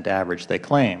 8% average they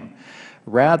claim.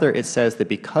 Rather, it says that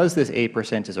because this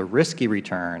 8% is a risky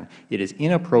return, it is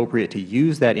inappropriate to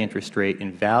use that interest rate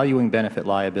in valuing benefit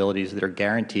liabilities that are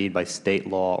guaranteed by state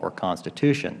law or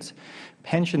constitutions.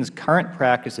 Pension's current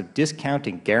practice of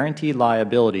discounting guaranteed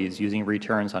liabilities using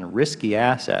returns on risky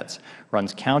assets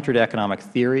runs counter to economic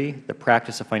theory, the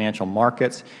practice of financial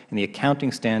markets, and the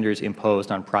accounting standards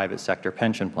imposed on private sector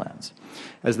pension plans.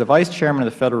 As the Vice Chairman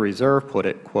of the Federal Reserve put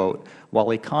it, quote,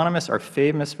 "While economists are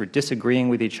famous for disagreeing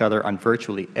with each other on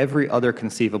virtually every other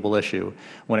conceivable issue,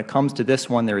 when it comes to this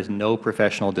one there is no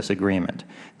professional disagreement.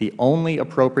 The only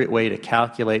appropriate way to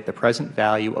calculate the present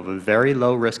value of a very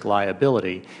low-risk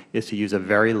liability is to use a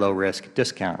very low-risk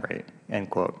discount rate." End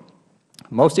quote.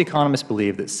 Most economists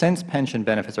believe that since pension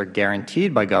benefits are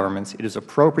guaranteed by governments, it is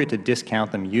appropriate to discount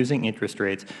them using interest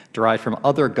rates derived from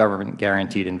other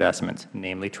government-guaranteed investments,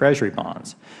 namely Treasury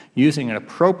bonds. Using an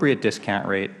appropriate discount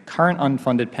rate, current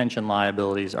unfunded pension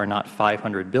liabilities are not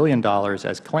 $500 billion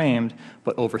as claimed,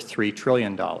 but over $3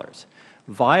 trillion.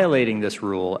 Violating this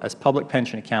rule, as public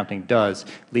pension accounting does,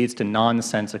 leads to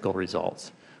nonsensical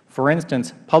results. For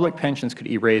instance, public pensions could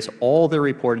erase all their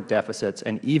reported deficits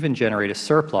and even generate a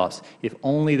surplus if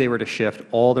only they were to shift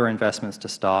all their investments to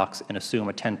stocks and assume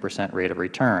a 10% rate of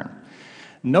return.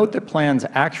 Note that plans'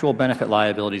 actual benefit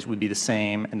liabilities would be the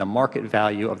same and the market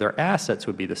value of their assets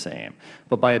would be the same.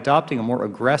 But by adopting a more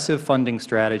aggressive funding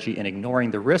strategy and ignoring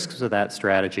the risks of that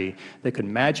strategy, they could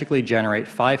magically generate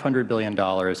 $500 billion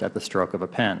at the stroke of a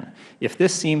pen. If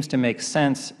this seems to make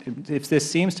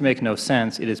no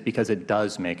sense, it is because it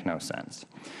does make no sense.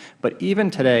 But even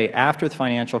today, after the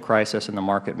financial crisis and the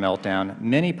market meltdown,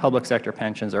 many public sector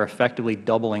pensions are effectively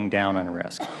doubling down on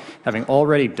risk. Having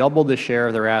already doubled the share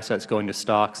of their assets going to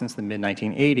stocks since the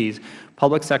mid-1980s,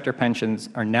 public sector pensions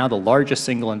are now the largest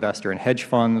single investor in hedge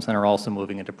funds and are also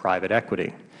moving into private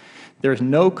equity. There is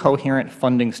no coherent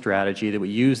funding strategy that would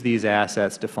use these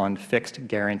assets to fund fixed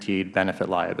guaranteed benefit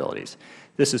liabilities.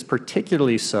 This is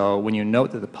particularly so when you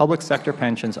note that the public sector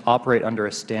pensions operate under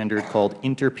a standard called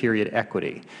interperiod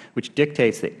equity, which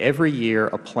dictates that every year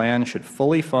a plan should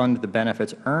fully fund the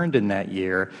benefits earned in that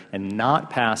year and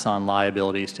not pass on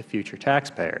liabilities to future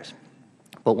taxpayers.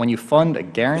 But when you fund a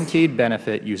guaranteed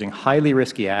benefit using highly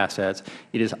risky assets,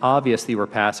 it is obvious that you are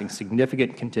passing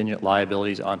significant contingent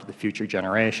liabilities onto the future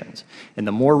generations. And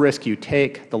the more risk you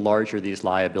take, the larger these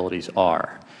liabilities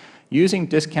are. Using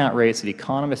discount rates that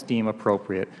economists deem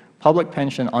appropriate, public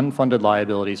pension unfunded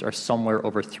liabilities are somewhere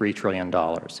over $3 trillion.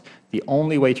 The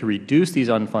only way to reduce these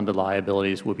unfunded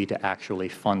liabilities would be to actually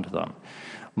fund them.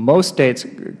 Most states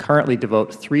currently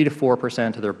devote 3 to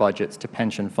 4% of their budgets to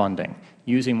pension funding.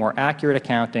 Using more accurate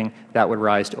accounting, that would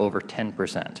rise to over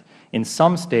 10%. In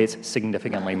some states,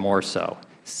 significantly more so.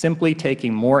 Simply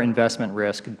taking more investment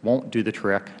risk won't do the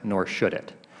trick, nor should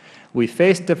it. We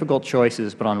face difficult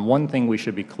choices, but on one thing we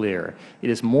should be clear. It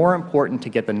is more important to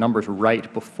get the numbers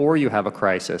right before you have a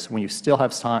crisis, when you still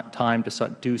have time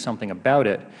to do something about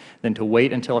it, than to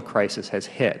wait until a crisis has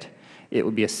hit. It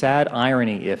would be a sad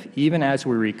irony if, even as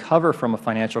we recover from a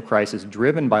financial crisis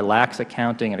driven by lax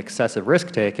accounting and excessive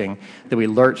risk-taking, that we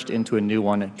lurched into a new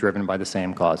one driven by the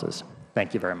same causes.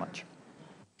 Thank you very much.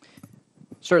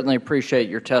 Certainly appreciate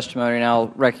your testimony, and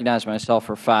I'll recognize myself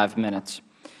for 5 minutes.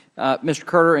 Mr.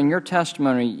 Kurtter, in your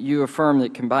testimony, you affirm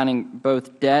that combining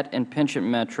both debt and pension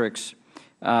metrics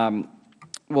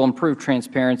will improve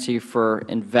transparency for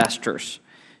investors.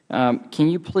 Can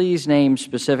you please name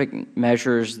specific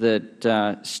measures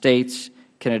that states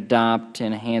can adopt to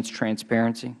enhance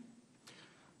transparency?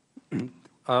 Thank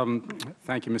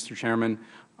you, Mr. Chairman.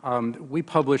 We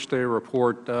published a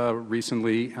report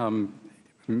recently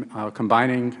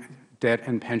combining debt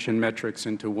and pension metrics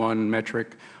into one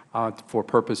metric for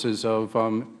purposes of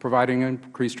providing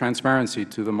increased transparency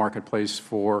to the marketplace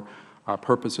for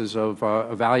purposes of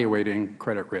evaluating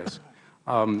credit risk.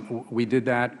 We did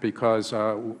that because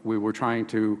we were trying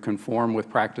to conform with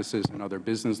practices in other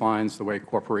business lines, the way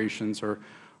corporations are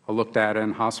looked at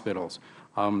in hospitals.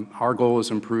 Our goal is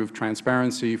improved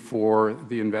transparency for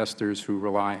the investors who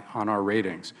rely on our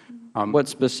ratings. What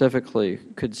specifically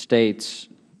could states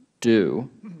do?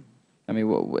 I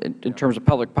mean, in terms of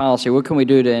public policy, what can we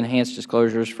do to enhance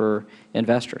disclosures for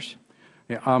investors?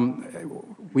 Yeah,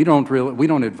 we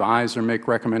don't advise or make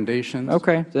recommendations.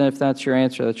 Okay, then if that's your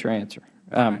answer, that's your answer.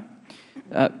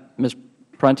 Ms.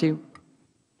 Prunty,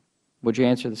 would you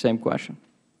answer the same question?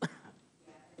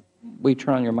 Will you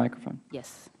turn on your microphone?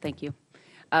 Yes, thank you.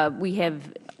 We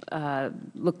have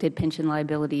looked at pension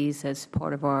liabilities as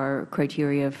part of our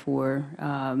criteria for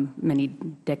many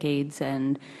decades,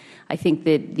 and I think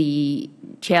that the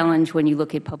challenge when you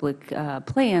look at public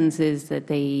plans is that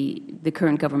the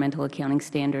current governmental accounting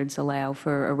standards allow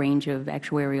for a range of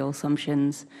actuarial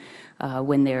assumptions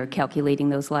when they're calculating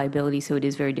those liabilities, so it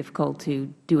is very difficult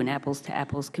to do an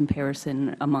apples-to-apples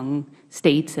comparison among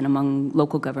states and among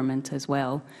local governments as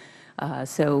well.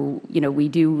 So, we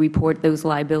do report those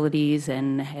liabilities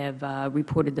and have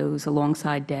reported those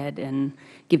alongside debt and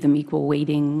give them equal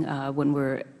weighting when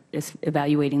we're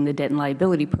evaluating the debt and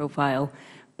liability profile.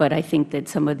 But I think that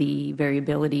some of the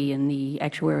variability in the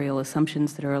actuarial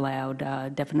assumptions that are allowed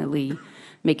definitely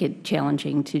make it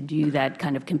challenging to do that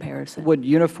kind of comparison. Would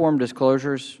uniform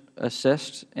disclosures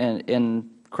assist in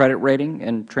credit rating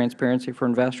and transparency for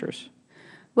investors?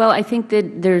 Well, I think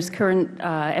that there's current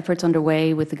efforts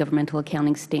underway with the Governmental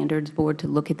Accounting Standards Board to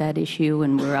look at that issue,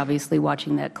 and we're obviously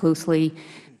watching that closely.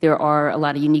 There are a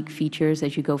lot of unique features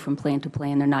as you go from plan to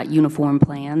plan. They're not uniform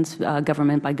plans,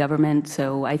 government by government,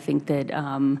 so I think that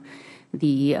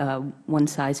the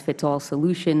one-size-fits-all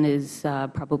solution is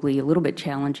probably a little bit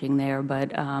challenging there,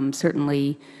 but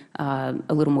certainly a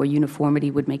little more uniformity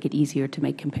would make it easier to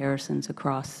make comparisons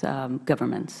across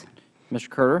governments. Mr.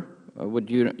 Kurtter? Would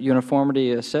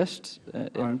uniformity assist?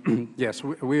 Yes,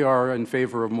 we are in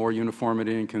favor of more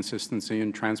uniformity and consistency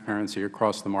and transparency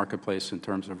across the marketplace in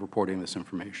terms of reporting this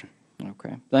information.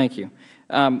 Okay, thank you.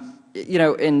 In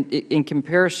a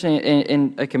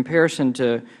comparison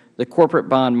to the corporate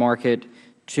bond market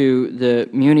to the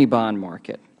muni bond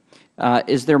market,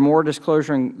 is there more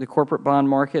disclosure in the corporate bond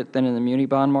market than in the muni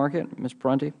bond market, Ms.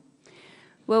 Prunty?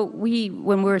 Well,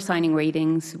 when we're assigning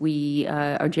ratings, we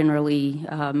are generally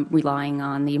relying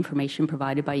on the information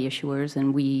provided by issuers,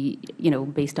 and we,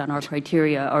 based on our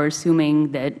criteria, are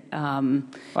assuming that. Well,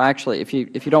 actually, if you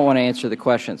don't want to answer the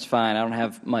question, it's fine. I don't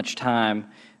have much time.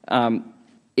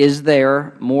 Is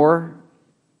there more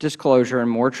disclosure and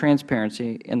more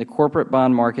transparency in the corporate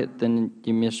bond market than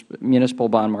the municipal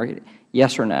bond market?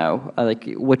 Yes or no? Like,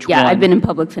 which one? Yeah, I've been in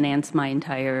public finance my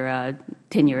entire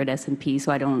tenure at S&P,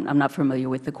 so I'm not familiar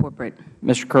with the corporate.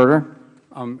 Mr. Kurter?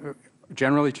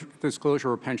 Generally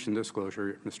disclosure or pension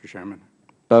disclosure, Mr. Chairman?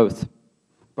 Both.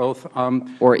 Both.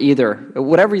 Or either.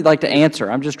 Whatever you'd like to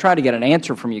answer. I'm just trying to get an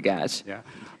answer from you guys. Yeah.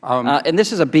 And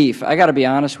this is a beef. I got to be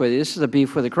honest with you. This is a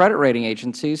beef with the credit rating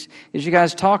agencies, is you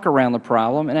guys talk around the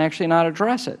problem and actually not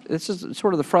address it. This is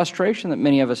sort of the frustration that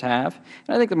many of us have,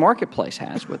 and I think the marketplace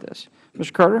has with this.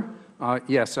 Mr. Carter?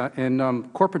 Yes. In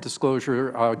corporate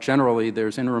disclosure, generally,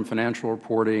 there's interim financial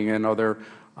reporting and other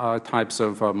types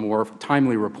of more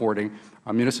timely reporting.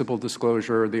 Municipal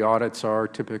disclosure, the audits are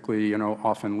typically,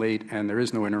 often late, and there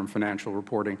is no interim financial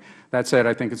reporting. That said,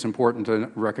 I think it's important to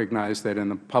recognize that in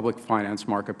the public finance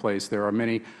marketplace, there are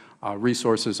many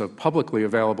resources of publicly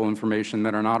available information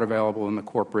that are not available in the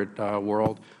corporate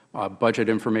world. Budget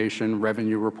information,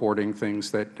 revenue reporting,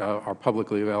 things that are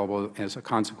publicly available as a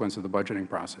consequence of the budgeting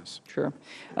process. Sure.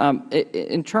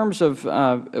 In terms of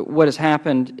what has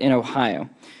happened in Ohio,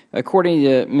 according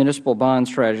to municipal bond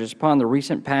strategists, upon the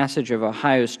recent passage of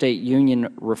Ohio State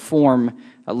Union reform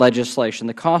legislation,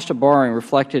 the cost of borrowing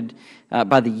reflected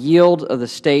by the yield of the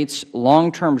state's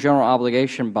long-term general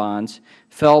obligation bonds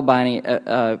fell by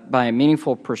a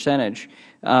meaningful percentage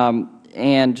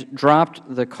and dropped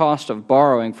the cost of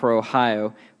borrowing for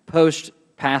Ohio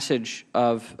post-passage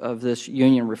of this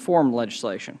union reform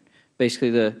legislation, basically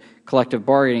the collective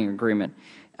bargaining agreement.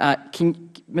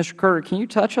 Mr. Carter, can you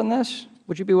touch on this?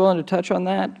 Would you be willing to touch on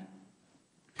that?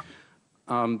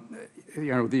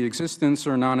 The existence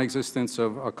or non-existence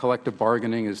of collective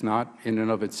bargaining is not in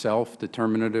and of itself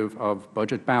determinative of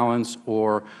budget balance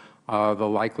or the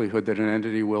likelihood that an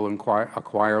entity will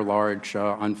acquire large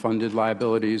unfunded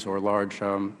liabilities or large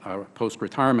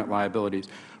post-retirement liabilities.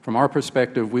 From our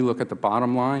perspective, we look at the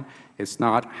bottom line. It's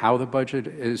not how the budget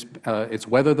is, it's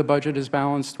whether the budget is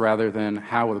balanced rather than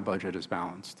how the budget is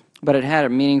balanced. But it had a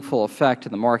meaningful effect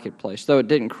in the marketplace. Though it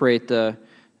didn't create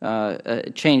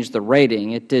change the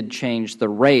rating, it did change the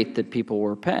rate that people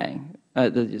were paying,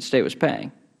 the state was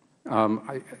paying.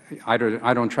 I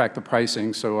don't track the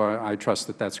pricing, so I trust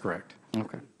that that's correct.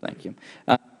 Okay, thank you.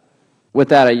 With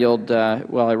that, I yield,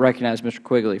 I recognize Mr.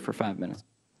 Quigley for 5 minutes.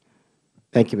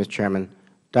 Thank you, Mr. Chairman.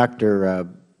 Dr.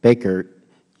 Baker,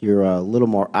 you're a little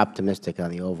more optimistic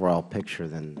on the overall picture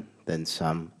than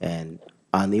some, and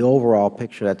on the overall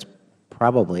picture, that's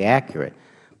probably accurate.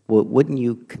 Wouldn't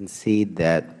you concede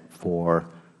that for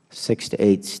 6 to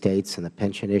 8 states in the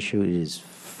pension issue, it is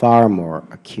far more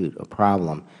acute a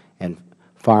problem and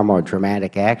far more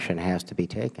dramatic action has to be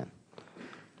taken?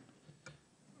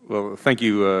 Well, thank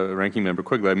you, Ranking Member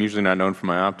Quigley. I'm usually not known for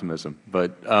my optimism,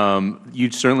 but you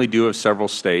certainly do have several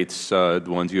states, the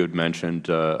ones you had mentioned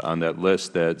on that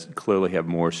list, that clearly have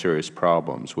more serious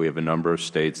problems. We have a number of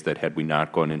states that, had we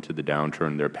not gone into the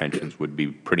downturn, their pensions would be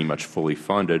pretty much fully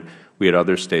funded. We had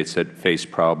other states that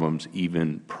faced problems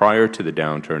even prior to the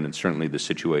downturn, and certainly the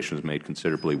situation was made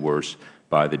considerably worse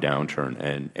by the downturn.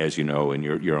 And as you know, in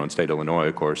your own state, Illinois,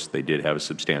 of course, they did have a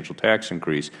substantial tax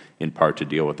increase in part to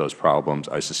deal with those problems.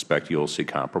 I suspect you'll see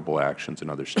comparable actions in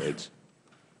other states.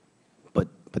 But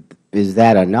is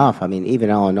that enough? I mean, even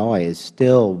Illinois is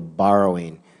still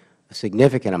borrowing a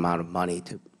significant amount of money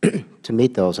to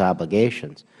meet those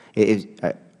obligations.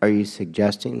 Are you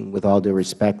suggesting, with all due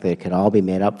respect, that it can all be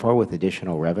made up for with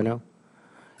additional revenue?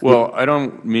 Well, I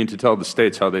don't mean to tell the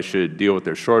states how they should deal with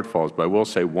their shortfalls, but I will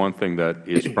say one thing that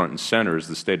is front and center is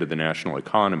the state of the national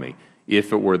economy.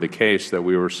 If it were the case that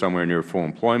we were somewhere near full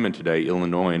employment today,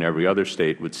 Illinois and every other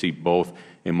state would see both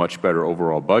a much better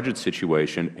overall budget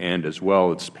situation and as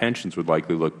well its pensions would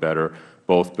likely look better,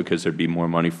 both because there would be more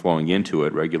money flowing into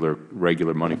it,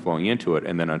 regular money flowing into it,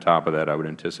 and then on top of that I would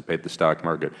anticipate the stock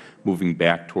market moving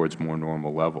back towards more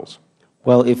normal levels.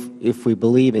 Well, if we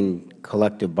believe in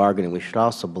collective bargaining, we should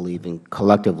also believe in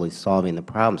collectively solving the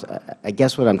problems. I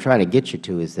guess what I'm trying to get you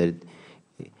to is that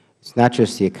it's not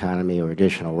just the economy or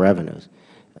additional revenues.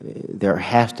 There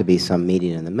has to be some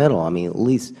meeting in the middle. I mean, at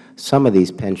least some of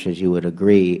these pensions, you would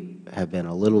agree, have been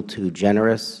a little too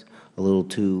generous, a little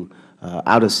too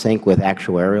out of sync with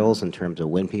actuarials in terms of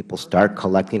when people start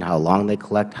collecting, how long they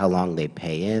collect, how long they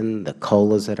pay in, the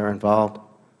COLAs that are involved.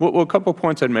 Well, a couple of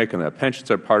points I'd make on that. Pensions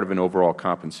are part of an overall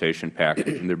compensation package,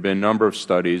 and there have been a number of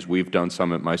studies. We've done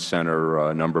some at my center.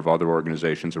 A number of other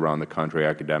organizations around the country,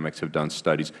 academics, have done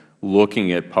studies.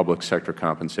 looking at public sector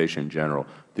compensation in general.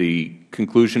 The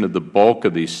conclusion of the bulk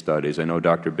of these studies, I know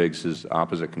Dr. Biggs has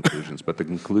opposite conclusions, but the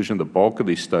conclusion of the bulk of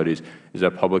these studies is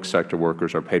that public sector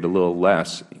workers are paid a little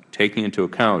less, taking into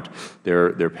account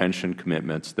their pension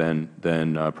commitments than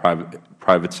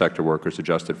private sector workers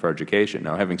adjusted for education.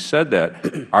 Now, having said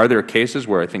that, are there cases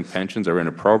where I think pensions are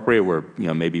inappropriate, where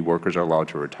maybe workers are allowed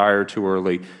to retire too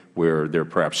early, where they're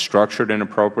perhaps structured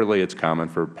inappropriately? It's common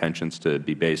for pensions to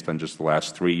be based on just the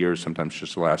last 3 years, sometimes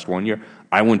just the last 1 year.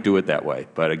 I wouldn't do it that way.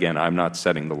 But again, I'm not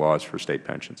setting the laws for State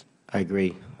pensions. I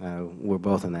agree. We're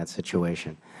both in that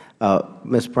situation.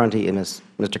 Ms. Prunty and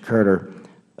Mr. Kurter,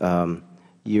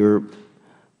 you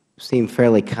seem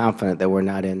fairly confident that we're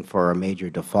not in for a major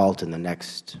default in the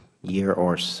next year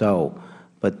or so.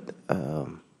 But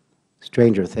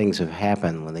stranger things have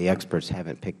happened when the experts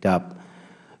haven't picked up.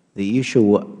 The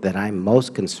issue that I'm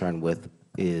most concerned with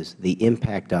is the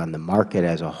impact on the market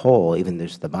as a whole, even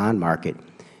just the bond market.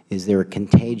 Is there a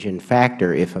contagion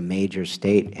factor if a major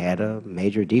State had a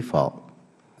major default?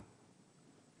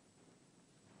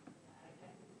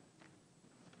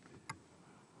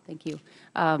 Thank you.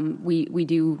 We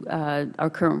do, our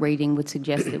current rating would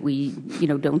suggest that we,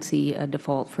 don't see a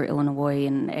default for Illinois,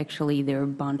 and actually their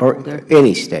bondholder. Or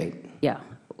any State. Yeah,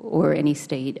 or any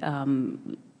State.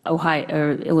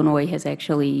 Illinois has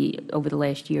actually, over the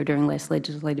last year, during last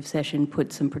legislative session,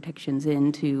 put some protections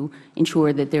in to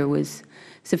ensure that there was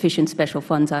sufficient special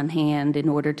funds on hand in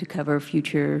order to cover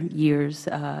future years'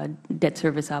 debt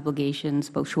service obligations,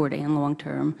 both short and long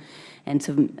term, and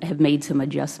have made some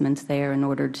adjustments there in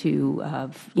order to,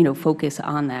 focus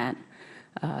on that.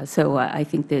 So I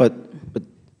think that. But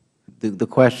the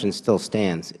question still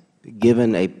stands.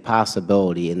 Given a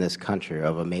possibility in this country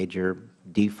of a major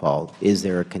default, is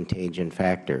there a contagion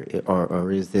factor,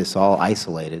 or is this all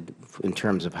isolated in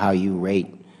terms of how you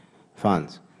rate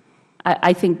funds?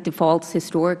 I think defaults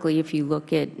historically, if you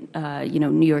look at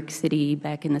New York City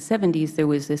back in the 70s, there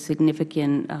was a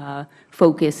significant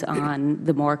focus on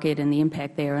the market and the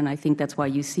impact there, and I think that's why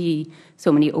you see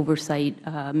so many oversight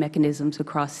mechanisms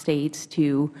across States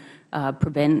to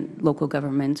prevent local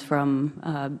governments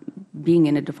from being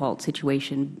in a default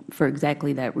situation for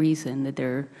exactly that reason, that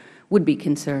there would be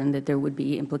concern that there would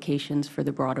be implications for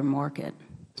the broader market.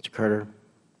 Mr. Kurter,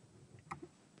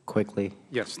 quickly.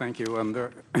 Yes, thank you.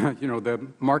 The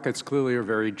markets clearly are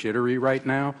very jittery right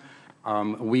now.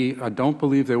 We don't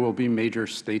believe there will be major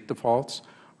State defaults.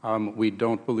 We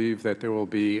don't believe that there will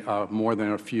be more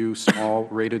than a few small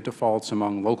rated defaults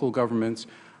among local governments.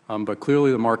 But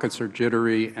clearly the markets are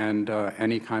jittery, and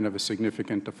any kind of a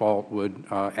significant default would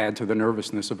add to the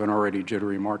nervousness of an already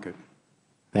jittery market.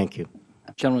 Thank you.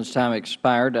 Gentleman's time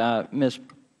expired. Ms.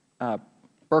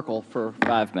 Burkle for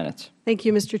 5 minutes. Thank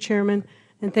you, Mr. Chairman,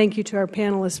 and thank you to our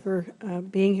panelists for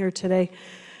being here today.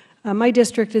 My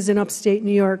district is in upstate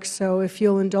New York, so if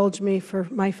you'll indulge me for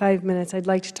my 5 minutes, I'd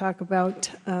like to talk about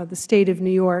the state of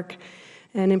New York,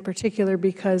 and in particular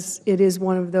because it is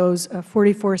one of those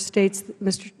 44 states that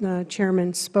Mr.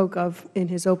 Chairman spoke of in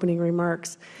his opening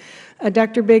remarks.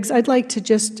 Dr. Biggs, I'd like to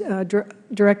just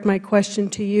direct my question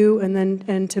to you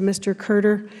and to Mr.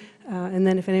 Kurter, and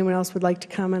then if anyone else would like to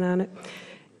comment on it.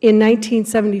 In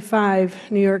 1975,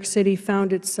 New York City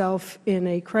found itself in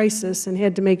a crisis and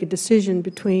had to make a decision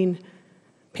between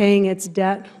paying its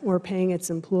debt or paying its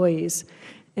employees.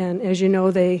 And as you know,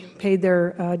 they paid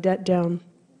their debt down.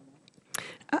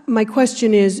 My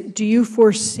question is, do you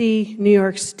foresee New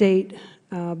York State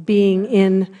being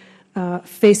in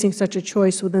facing such a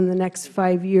choice within the next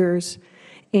 5 years?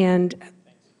 And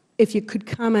if you could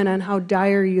comment on how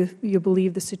dire you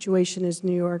believe the situation is in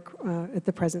New York at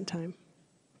the present time.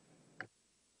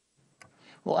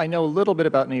 Well, I know a little bit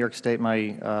about New York State.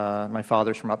 My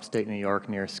father's from upstate New York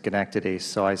near Schenectady,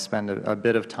 so I spend a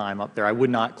bit of time up there. I would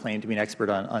not claim to be an expert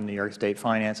on New York State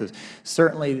finances.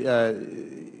 Certainly,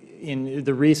 in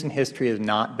the recent history has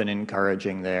not been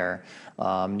encouraging there.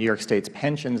 New York State's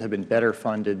pensions have been better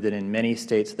funded than in many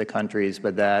states of the country,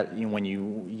 but that, when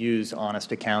you use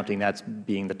honest accounting, that's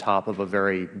being the top of a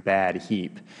very bad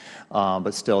heap.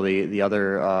 But still, the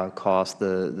other costs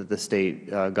the State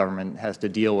government has to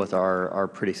deal with are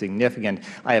pretty significant.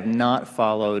 I have not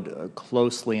followed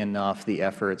closely enough the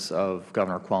efforts of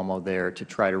Governor Cuomo there to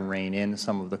try to rein in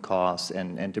some of the costs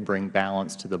and to bring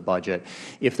balance to the budget.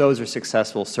 If those are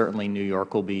successful, certainly New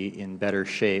York will be in better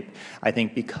shape. I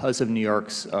think because of New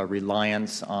York's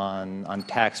reliance on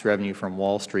tax revenue from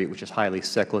Wall Street, which is highly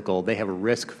cyclical, they have a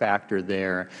risk factor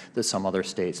there that some other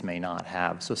states may not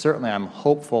have. So certainly I'm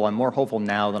hopeful. I'm more hopeful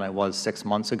now than I was 6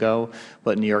 months ago,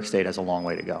 but New York State has a long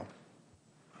way to go.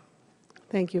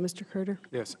 Thank you, Mr. Kurter.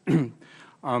 Yes.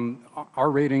 Our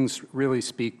ratings really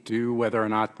speak to whether or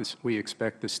not we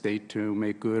expect the State to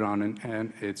make good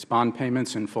on its bond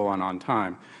payments in full and on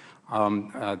time.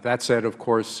 That said, of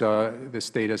course, the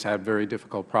State has had very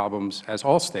difficult problems, as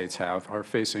all States are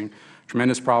facing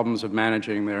tremendous problems of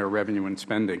managing their revenue and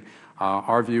spending.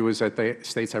 Our view is that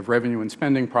States have revenue and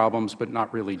spending problems, but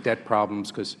not really debt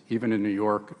problems, because even in New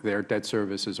York, their debt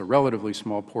service is a relatively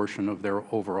small portion of their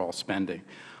overall spending.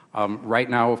 Right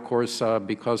now, of course,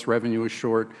 because revenue is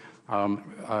short,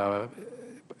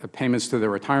 payments to the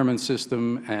retirement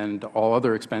system and all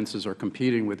other expenses are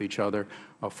competing with each other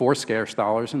for scarce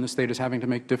dollars, and the State is having to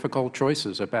make difficult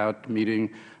choices about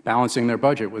balancing their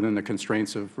budget within the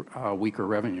constraints of weaker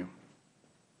revenue.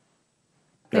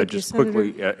 Just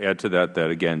quickly add to that,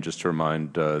 again, just to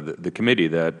remind the committee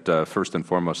that first and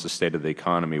foremost, the state of the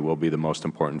economy will be the most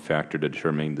important factor to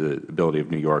determining the ability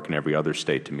of New York and every other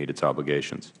state to meet its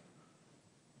obligations.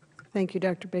 Thank you,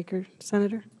 Dr. Baker.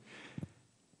 Senator?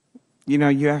 You know,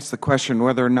 you asked the question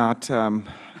whether or not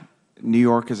New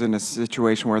York is in a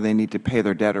situation where they need to pay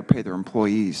their debt or pay their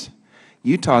employees.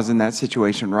 Utah is in that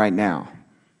situation right now.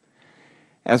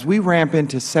 As we ramp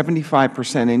into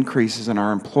 75% increases in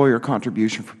our employer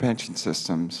contribution for pension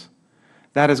systems,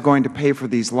 that is going to pay for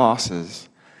these losses.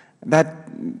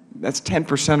 That's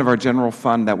 10% of our general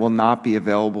fund that will not be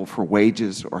available for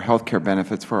wages or health care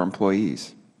benefits for our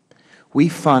employees. We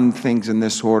fund things in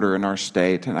this order in our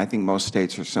state, and I think most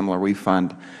states are similar. We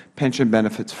fund pension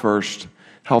benefits first,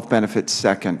 health benefits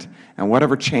second, and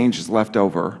whatever change is left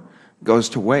over goes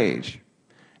to wage.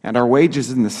 And our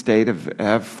wages in the state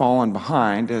have fallen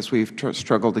behind as we've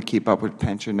struggled to keep up with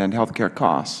pension and health care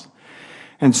costs.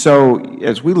 And so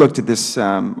as we looked at this,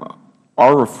 our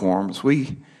reforms,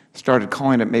 we started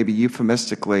calling it maybe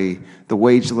euphemistically the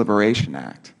Wage Liberation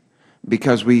Act,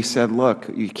 because we said, look,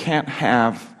 you can't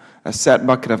have a set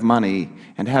bucket of money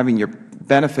and having your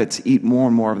benefits eat more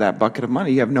and more of that bucket of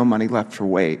money. You have no money left for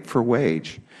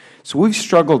wage. So we've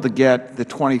struggled to get the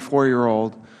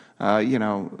 24-year-old,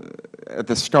 at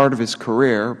the start of his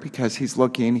career, because he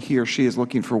or she is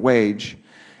looking for wage,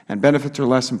 and benefits are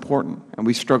less important, and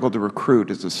we struggle to recruit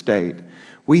as a state.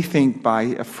 We think by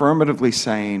affirmatively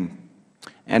saying,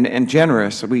 and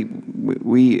generous,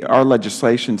 our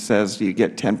legislation says you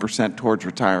get 10% towards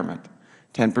retirement,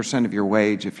 10% of your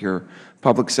wage. If you're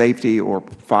public safety or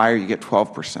fire, you get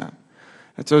 12%.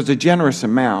 And so it's a generous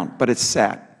amount, but it's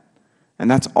set,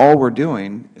 and that's all we're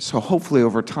doing. So hopefully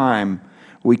over time,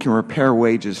 we can repair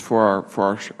wages for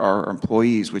our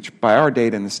employees, which by our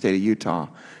data in the State of Utah,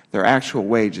 their actual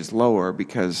wage is lower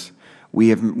because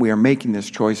we are making this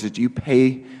choice: do you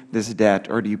pay this debt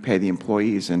or do you pay the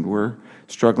employees? And we're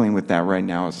struggling with that right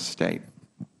now as a state.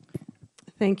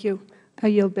 Thank you. I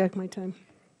yield back my time.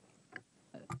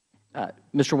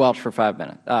 Mr. Welch for 5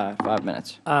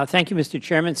 minutes. Thank you, Mr.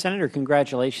 Chairman. Senator,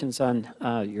 congratulations on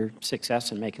your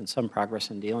success in making some progress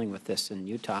in dealing with this in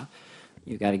Utah.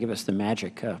 You've got to give us the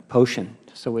magic potion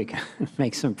so we can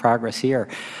make some progress here.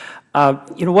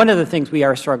 One of the things we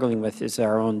are struggling with is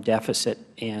our own deficit,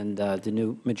 and the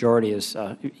new majority is,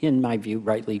 in my view,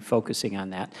 rightly focusing on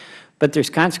that. But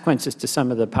there's consequences to some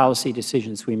of the policy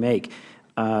decisions we make.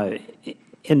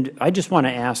 And I just want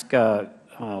to ask,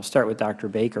 I'll start with Dr.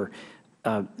 Baker,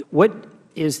 what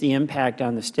is the impact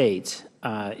on the states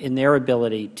in their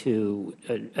ability to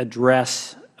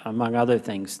address, among other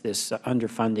things, this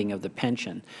underfunding of the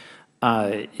pension,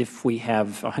 if we have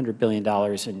 $100 billion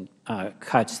in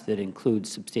cuts that include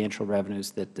substantial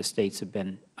revenues that the states have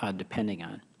been depending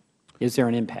on? Is there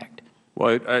an impact?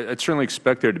 Well, I'd certainly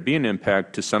expect there to be an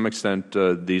impact. To some extent,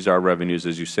 these are revenues,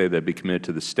 as you say, that be committed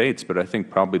to the states. But I think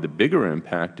probably the bigger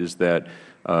impact is that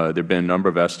there have been a number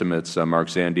of estimates. Mark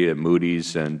Zandi at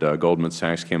Moody's and Goldman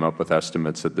Sachs came up with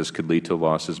estimates that this could lead to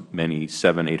losses many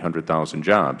 700,000 to 800,000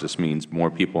 jobs. This means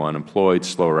more people unemployed,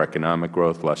 slower economic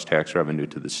growth, less tax revenue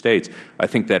to the states. I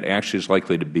think that actually is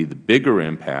likely to be the bigger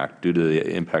impact due to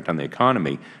the impact on the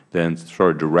economy than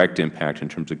sort of direct impact in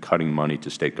terms of cutting money to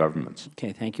state governments.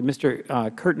 Okay, thank you. Mr.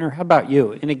 Kertner, how about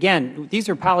you? And again, these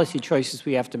are policy choices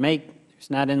we have to make.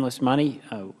 There's not endless money.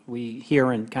 We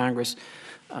here in Congress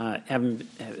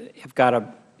have got to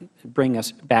bring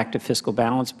us back to fiscal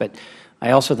balance, but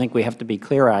I also think we have to be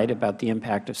clear-eyed about the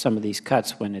impact of some of these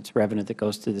cuts when it's revenue that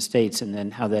goes to the states, and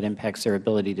then how that impacts their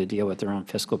ability to deal with their own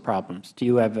fiscal problems. Do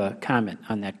you have a comment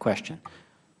on that question?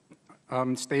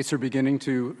 States are beginning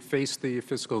to face the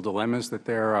fiscal dilemmas that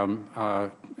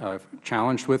they're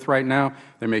challenged with right now.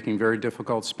 They're making very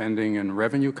difficult spending and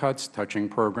revenue cuts, touching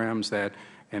programs that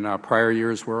in prior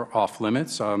years were off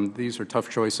limits. These are tough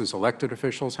choices elected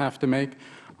officials have to make.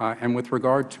 And with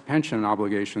regard to pension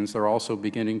obligations, they're also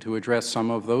beginning to address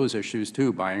some of those issues,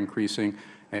 too, by increasing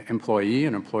employee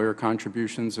and employer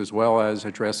contributions, as well as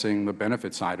addressing the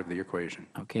benefit side of the equation.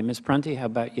 Okay, Ms. Prunty, how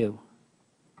about you?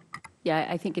 Yeah,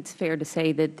 I think it's fair to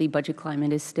say that the budget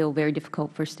climate is still very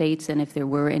difficult for states, and if there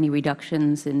were any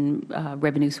reductions in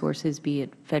revenue sources, be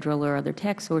it federal or other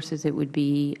tax sources, it would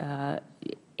be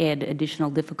add additional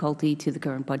difficulty to the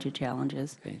current budget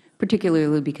challenges,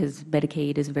 particularly because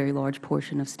Medicaid is a very large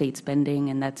portion of state spending,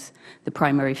 and that's the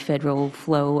primary federal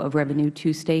flow of revenue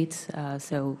to states.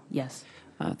 So, yes.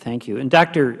 Thank you. And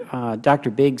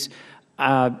Dr. Biggs,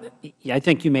 I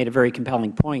think you made a very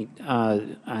compelling point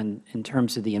in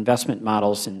terms of the investment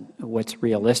models and what's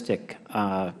realistic.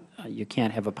 You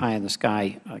can't have a pie in the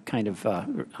sky kind of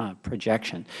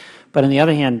projection. But on the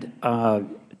other hand,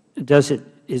 is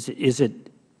it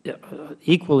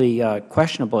equally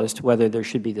questionable as to whether there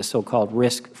should be the so-called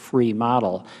risk-free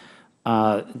model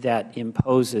that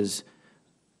imposes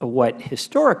what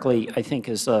historically I think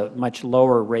is a much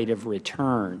lower rate of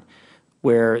return,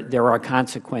 where there are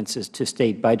consequences to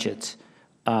state budgets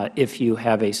if you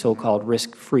have a so-called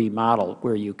risk-free model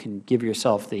where you can give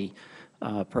yourself the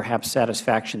perhaps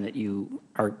satisfaction that you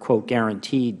are, quote,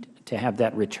 guaranteed to have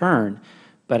that return,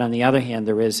 but on the other hand,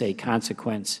 there is a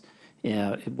consequence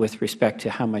with respect to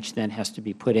how much then has to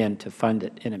be put in to fund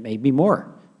it, and it may be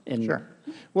more. Sure.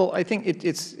 Well, I think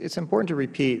it's important to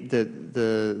repeat that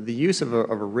the use of a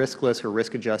riskless or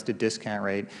risk-adjusted discount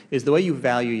rate is the way you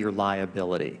value your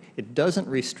liability. It doesn't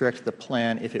restrict the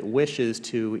plan if it wishes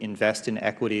to invest in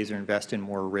equities or invest in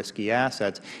more risky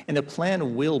assets, and the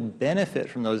plan will benefit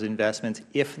from those investments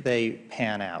if they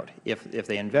pan out. If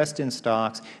they invest in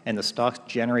stocks and the stocks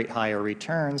generate higher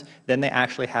returns, then they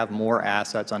actually have more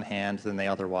assets on hand than they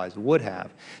otherwise would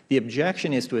have. The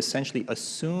objection is to essentially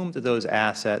assume that those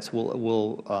assets will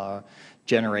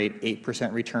generate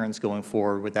 8% returns going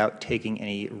forward without taking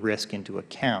any risk into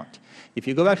account. If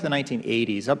you go back to the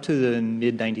 1980s, up to the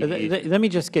mid-1980s. Let me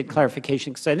just get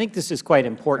clarification, because I think this is quite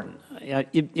important.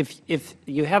 If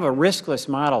you have a riskless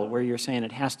model where you're saying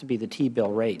it has to be the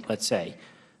T-bill rate, let's say,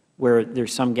 where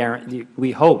there's some guarantee,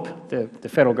 we hope the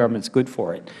Federal Government's good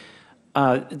for it,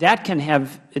 that can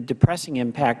have a depressing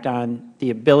impact on the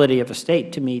ability of a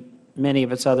state to meet many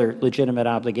of its other legitimate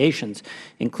obligations,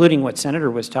 including what Senator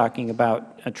was talking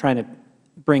about, trying to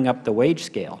bring up the wage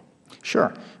scale.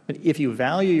 Sure. But if you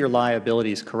value your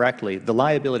liabilities correctly, the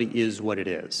liability is what it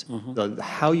is.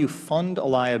 How you fund a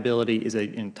liability is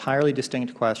an entirely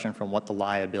distinct question from what the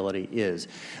liability is.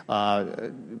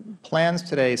 Plans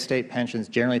today, state pensions,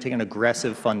 generally take an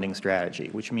aggressive funding strategy,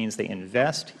 which means they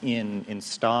invest in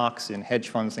stocks, in hedge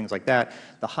funds, things like that.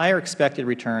 The higher expected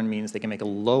return means they can make a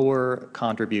lower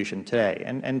contribution today.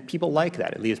 And people like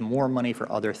that. It leaves more money for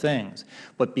other things.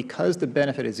 But because the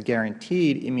benefit is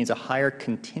guaranteed, it means a higher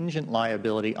contingent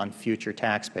liability on future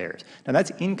taxpayers. Now, that's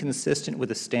inconsistent with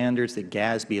the standards that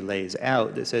GASB lays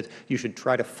out that says you should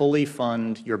try to fully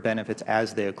fund your benefits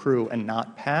as they accrue and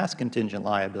not pass contingent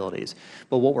liabilities.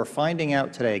 But what we're finding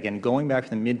out today, again, going back to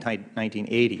the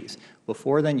mid-1980s,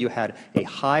 before then you had a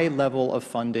high level of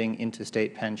funding into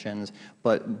state pensions,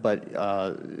 but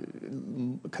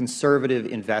conservative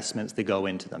investments that go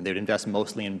into them. They would invest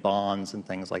mostly in bonds and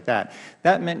things like that.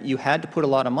 That meant you had to put a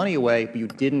lot of money away, but you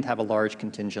didn't have a large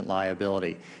contingent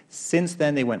liability. Since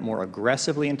then, they went more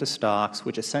aggressively into stocks,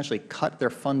 which essentially cut their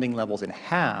funding levels in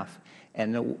half.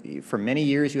 And for many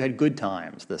years, you had good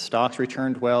times. The stocks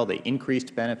returned well. They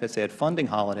increased benefits. They had funding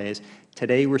holidays.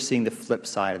 Today, we're seeing the flip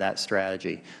side of that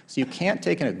strategy. So you can't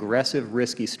take an aggressive,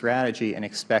 risky strategy and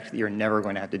expect that you're never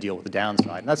going to have to deal with the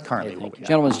downside. And that's currently what we have. The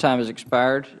gentleman's time has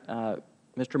expired.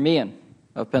 Mr. Meehan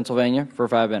of Pennsylvania for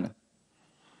 5 minutes.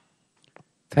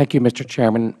 Thank you, Mr.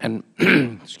 Chairman. And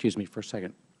excuse me for a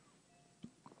second.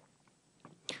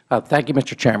 Thank you,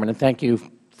 Mr. Chairman, and thank you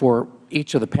for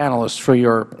each of the panelists for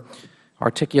your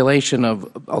articulation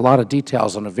of a lot of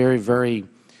details on a very, very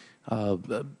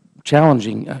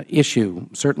challenging issue,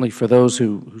 certainly for those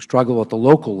who struggle at the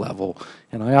local level.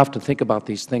 And I often think about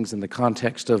these things in the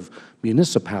context of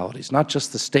municipalities, not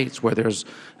just the states where there's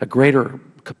a greater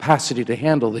capacity to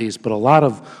handle these, but a lot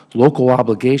of local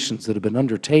obligations that have been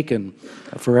undertaken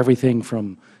for everything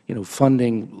from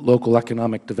funding local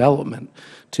economic development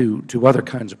to other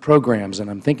kinds of programs. And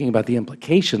I'm thinking about the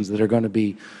implications that are going to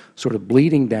be sort of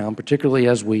bleeding down, particularly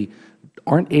as we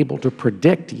aren't able to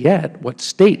predict yet what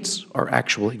states are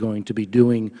actually going to be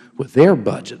doing with their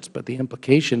budgets. But the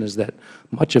implication is that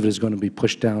much of it is going to be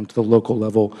pushed down to the local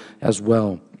level as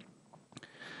well.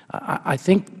 I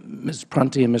think, Ms.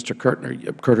 Prunty and Mr.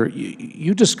 Kurtter,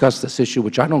 you discussed this issue,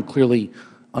 which I don't clearly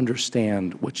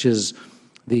understand, which is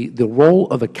the role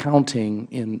of accounting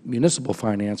in municipal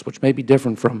finance, which may be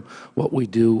different from what we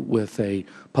do with a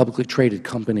publicly traded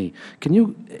company. Can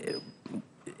you,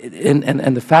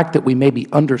 and the fact that we may be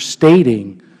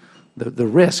understating the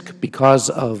risk because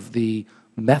of the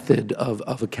method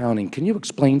of accounting, can you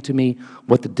explain to me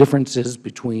what the difference is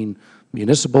between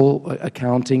municipal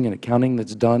accounting and accounting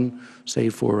that's done, say,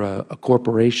 for a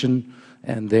corporation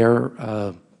and their,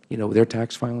 their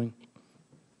tax filing?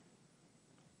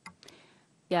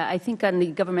 Yeah, I think on the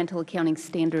Governmental Accounting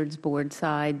Standards Board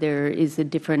side, there is a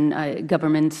different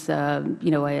governments. I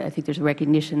think there's a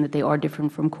recognition that they are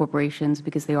different from corporations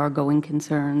because they are going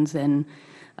concerns, and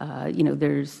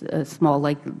there's a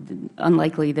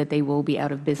unlikely that they will be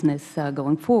out of business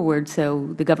going forward. So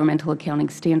the Governmental Accounting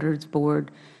Standards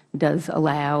Board does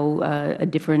allow a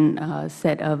different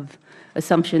set of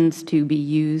assumptions to be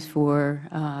used for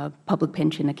public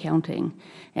pension accounting,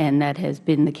 and that has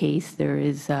been the case. There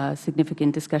is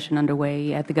significant discussion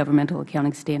underway at the Governmental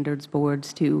Accounting Standards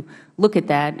Boards to look at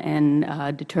that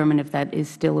and determine if that is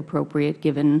still appropriate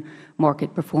given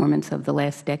market performance of the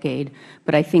last decade.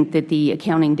 But I think that the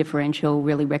accounting differential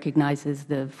really recognizes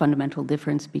the fundamental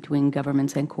difference between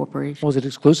governments and corporations. Well, is it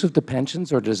exclusive to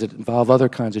pensions, or does it involve other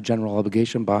kinds of general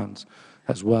obligation bonds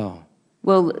as well?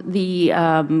 Well, the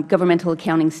Governmental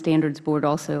Accounting Standards Board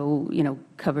also,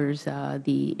 covers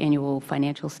the annual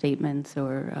financial statements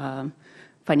or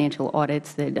financial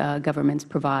audits that governments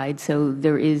provide. So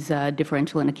there is a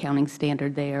differential in accounting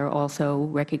standard there, also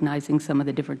recognizing some of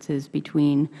the differences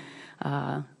between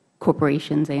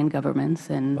corporations and governments.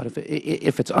 But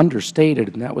if it's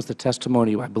understated, and that was the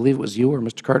testimony, I believe it was you or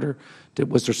Mr. Carter,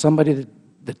 was there somebody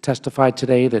that testified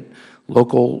today that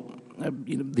local,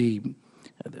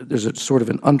 there's a sort of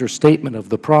an understatement of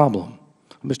the problem?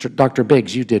 Dr.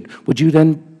 Biggs, you did. Would you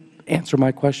then answer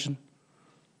my question?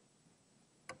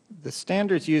 The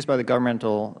standards used by the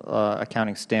Governmental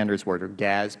Accounting Standards Board, or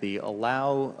GASB,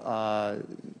 allow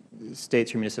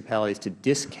states or municipalities to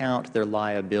discount their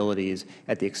liabilities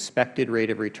at the expected rate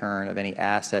of return of any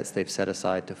assets they've set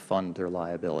aside to fund their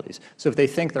liabilities. So if they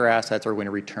think their assets are going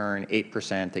to return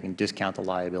 8%, they can discount the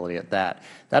liability at that.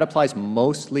 That applies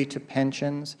mostly to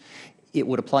pensions. It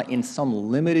would apply in some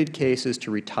limited cases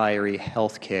to retiree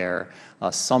health care.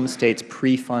 Some states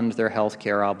pre-fund their health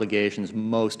care obligations,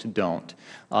 most don't.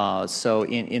 So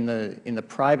in the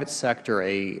private sector,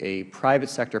 a private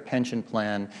sector pension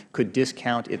plan could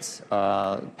discount its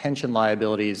pension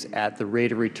liabilities at the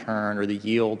rate of return or the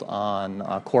yield on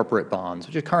corporate bonds,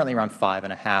 which is currently around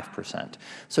 5.5%.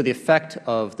 So the effect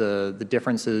of the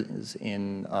differences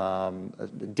in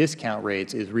the discount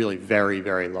rates is really very,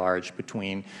 very large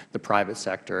between the private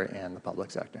sector and the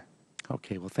public sector.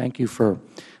 Okay. Well, thank you for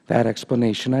that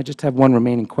explanation. I just have one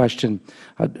remaining question.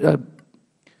 Mr.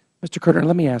 Kurtter,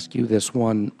 let me ask you this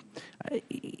one.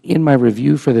 In my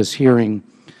review for this hearing,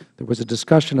 there was a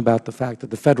discussion about the fact that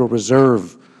the Federal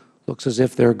Reserve looks as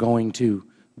if they're going to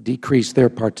decrease their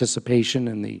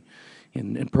participation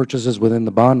in purchases within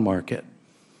the bond market.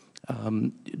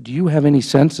 Do you have any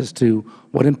sense as to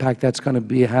what impact that's going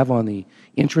to have on the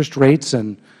interest rates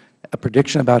and a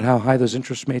prediction about how high those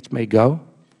interest rates may go?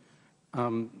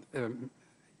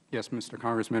 Yes, Mr.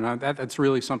 Congressman, that's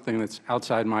really something that's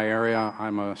outside my area.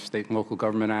 I'm a state and local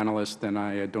government analyst, and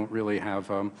I don't really have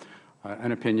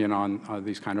an opinion on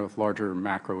these kind of larger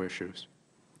macro issues.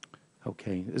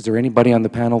 Okay. Is there anybody on the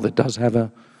panel that does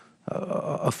have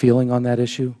a feeling on that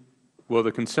issue? Well,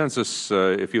 the consensus,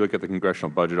 if you look at the Congressional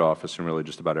Budget Office and really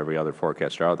just about every other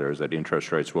forecaster out there, is that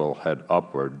interest rates will head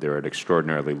upward. They're at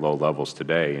extraordinarily low levels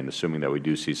today, and assuming that we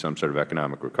do see some sort of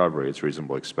economic recovery, it's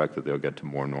reasonable to expect that they'll get to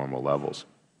more normal levels.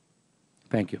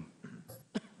 Thank you.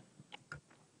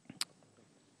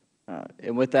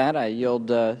 And with that, I yield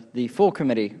the full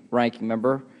committee ranking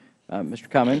member, Mr.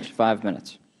 Cummings, 5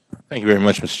 minutes. Thank you very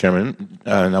much, Mr. Chairman.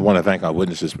 And I want to thank our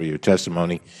witnesses for your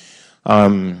testimony.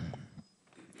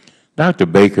 Dr.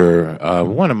 Baker,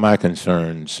 one of my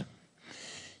concerns,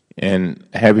 and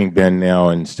having been now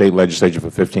in state legislature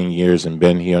for 15 years and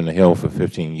been here on the Hill for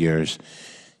 15 years,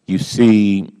 you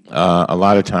see a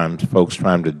lot of times folks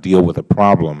trying to deal with a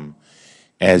problem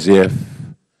as if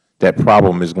that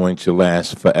problem is going to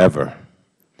last forever.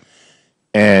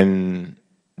 And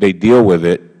they deal with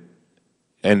it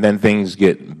and then things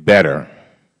get better.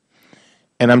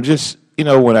 And I'm just,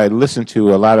 when I listen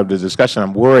to a lot of the discussion,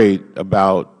 I'm worried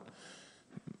about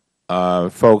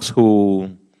folks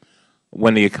who,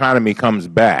 when the economy comes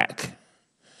back,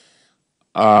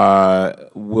 we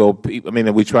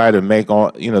try to make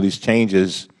all, these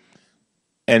changes,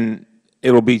 and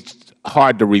it'll be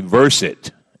hard to reverse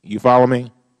it. You follow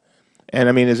me?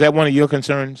 And is that one of your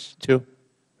concerns too?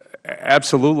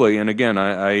 Absolutely. And again,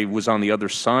 I was on the other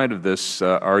side of this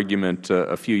argument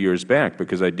a few years back,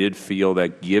 because I did feel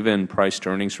that given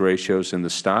price-to-earnings ratios in the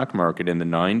stock market in the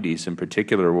 90s, in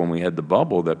particular when we had the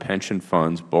bubble, that pension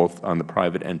funds, both on the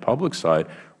private and public side,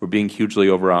 were being hugely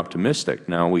over-optimistic.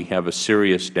 Now we have a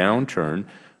serious downturn.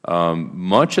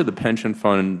 Much of the pension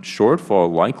fund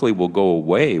shortfall likely will go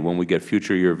away when we get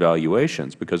future year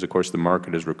valuations, because, of course, the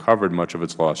market has recovered much of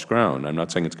its lost ground. I'm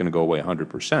not saying it's going to go away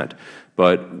 100%,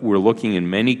 but we're looking in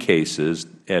many cases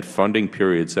at funding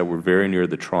periods that were very near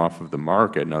the trough of the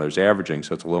market. Now, there's averaging,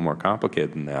 so it's a little more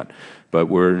complicated than that, but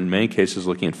we're in many cases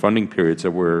looking at funding periods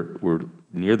that were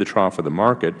near the trough of the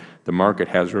market. The market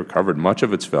has recovered much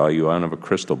of its value. I don't have a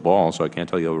crystal ball, so I can't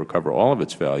tell you it will recover all of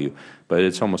its value, but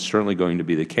it's almost certainly going to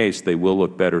be the case. They will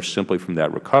look better simply from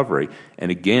that recovery.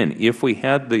 And again, if we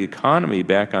had the economy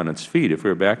back on its feet, if we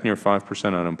were back near 5%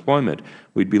 unemployment,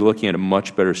 we'd be looking at a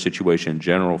much better situation in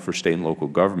general for state and local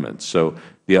governments. So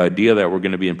the idea that we're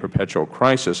going to be in perpetual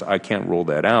crisis, I can't rule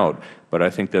that out, but I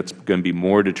think that's going to be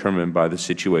more determined by the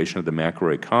situation of the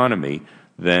macroeconomy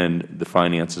than the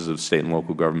finances of state and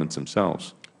local governments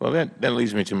themselves. Well, that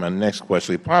leads me to my next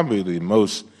question. Probably the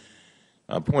most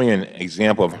poignant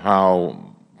example of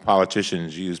how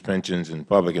politicians use pensions and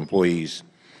public employees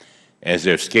as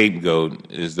their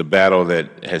scapegoat is the battle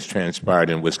that has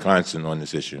transpired in Wisconsin on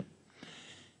this issue.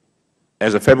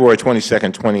 As a February 22,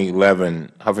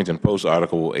 2011 Huffington Post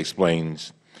article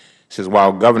explains, it says,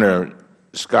 while Governor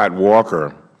Scott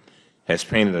Walker has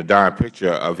painted a dire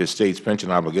picture of his state's pension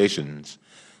obligations,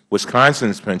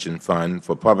 Wisconsin's pension fund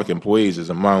for public employees is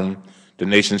among the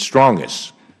nation's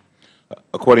strongest,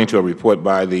 according to a report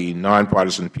by the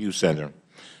nonpartisan Pew Center.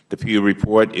 The Pew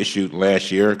report issued last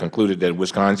year concluded that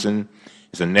Wisconsin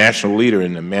is a national leader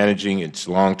in managing its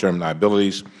long-term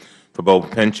liabilities for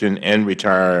both pension and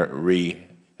retiree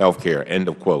health care, end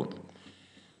of quote.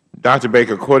 Dr.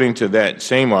 Baker, according to that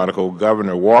same article,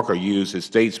 Governor Walker used his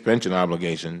state's pension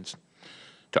obligations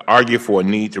to argue for a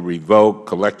need to revoke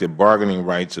collective bargaining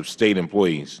rights of state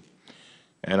employees.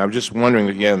 And I'm just wondering,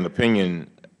 again, an opinion,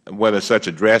 whether such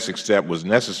a drastic step was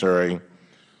necessary,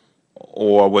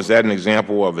 or was that an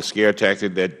example of a scare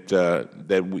tactic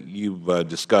that you've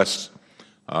discussed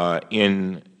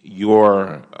in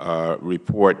your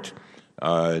report,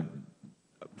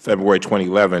 February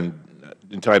 2011,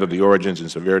 entitled The Origins and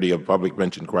Severity of Public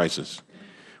Pension Crisis?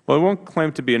 Well, I won't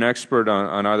claim to be an expert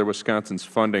on either Wisconsin's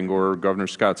funding or Governor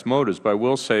Scott's motives, but I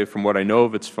will say from what I know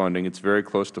of its funding, it's very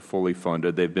close to fully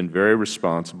funded. They've been very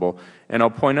responsible. And I'll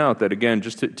point out that, again,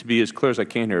 just to be as clear as I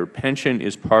can here, pension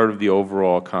is part of the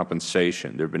overall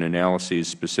compensation. There have been analyses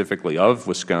specifically of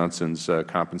Wisconsin's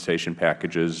compensation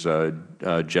packages.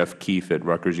 Jeff Keefe at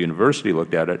Rutgers University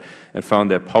looked at it and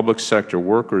found that public sector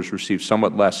workers receive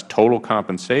somewhat less total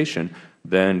compensation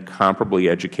than comparably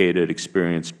educated,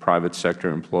 experienced private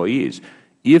sector employees.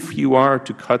 If you are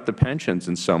to cut the pensions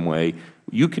in some way,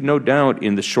 you could no doubt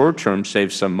in the short term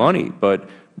save some money, but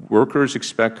workers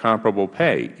expect comparable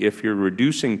pay. If you're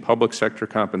reducing public sector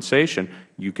compensation,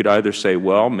 you could either say,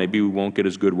 well, maybe we won't get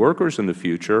as good workers in the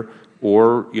future,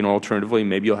 or alternatively,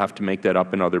 maybe you'll have to make that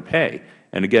up in other pay.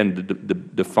 And again, the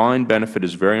defined benefit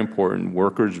is very important.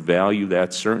 Workers value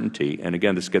that certainty. And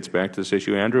again, this gets back to this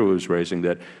issue Andrew was raising,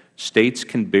 that states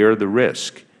can bear the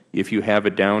risk. If you have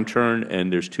a downturn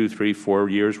and there's 2, 3, 4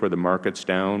 years where the market's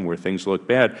down, where things look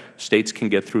bad, states can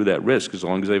get through that risk as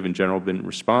long as they've in general been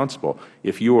responsible.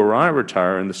 If you or I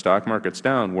retire and the stock market's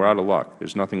down, we're out of luck.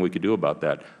 There's nothing we could do about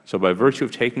that. So by virtue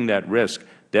of taking that risk,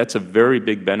 that's a very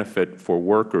big benefit for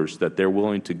workers that they're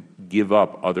willing to give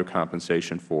up other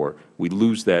compensation for. We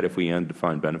lose that if we end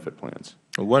defined benefit plans.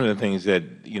 One of the things that,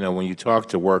 when you talk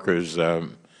to workers,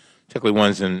 particularly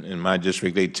ones in my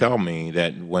district, they tell me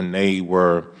that when they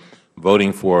were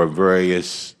voting for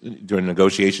during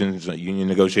negotiations, union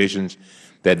negotiations,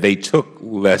 that they took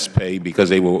less pay because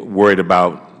they were worried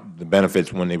about the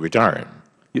benefits when they retired.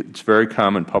 It's very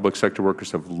common. Public sector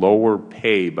workers have lower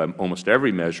pay by almost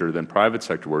every measure than private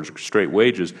sector workers, straight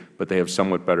wages, but they have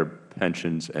somewhat better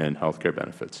pensions and health care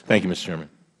benefits. Thank you, Mr. Chairman.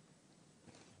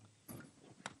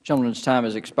 Gentleman's time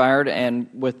has expired, and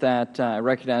with that, I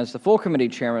recognize the full committee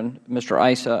chairman,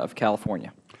 Mr. Issa of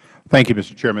California. Thank you,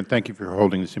 Mr. Chairman. Thank you for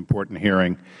holding this important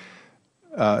hearing.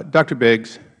 Dr.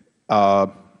 Biggs,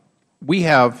 We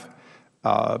have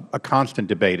a constant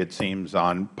debate, it seems,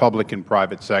 on public and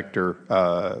private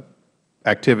sector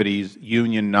activities,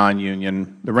 union,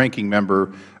 non-union. The ranking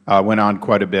member went on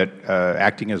quite a bit,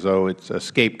 acting as though it's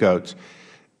scapegoats.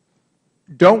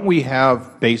 Don't we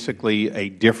have basically a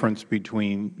difference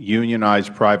between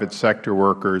unionized private sector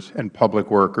workers and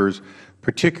public workers,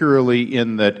 particularly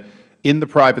in that in the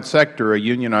private sector a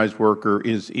unionized worker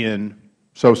is in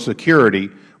Social Security,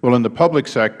 while in the public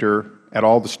sector at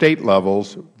all the State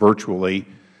levels, virtually,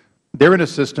 they're in a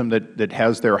system that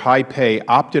has their high pay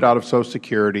opted out of Social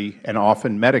Security and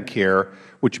often Medicare,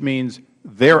 which means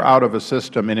they're out of a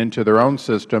system and into their own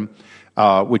system,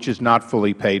 which is not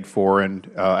fully paid for. And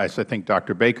as I think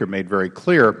Dr. Baker made very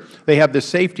clear, they have this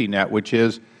safety net, which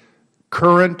is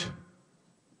current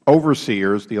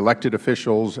overseers, the elected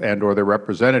officials and or their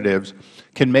representatives,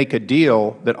 can make a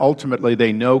deal that ultimately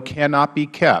they know cannot be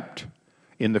kept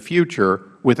in the future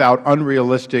without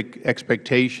unrealistic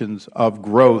expectations of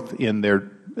growth in their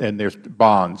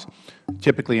bonds.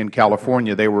 Typically in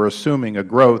California, they were assuming a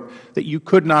growth that you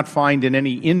could not find in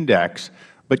any index,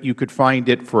 but you could find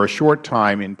it for a short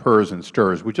time in PERS and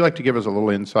STRS. Would you like to give us a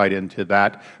little insight into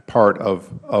that part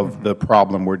of the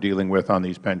problem we're dealing with on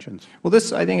these pensions? Well,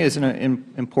 this, I think, is an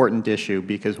important issue,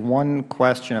 because one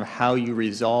question of how you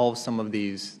resolve some of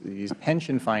these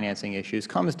pension financing issues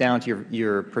comes down to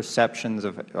your perceptions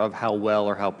of how well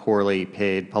or how poorly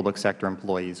paid public sector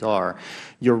employees are.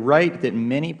 You're right that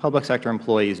many public sector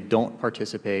employees don't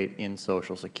participate in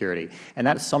Social Security, and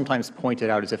that's sometimes pointed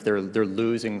out as if they're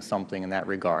losing something in that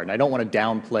regard. And I don't want to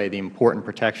downplay the important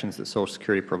protections that Social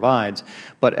Security provides,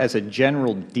 but as a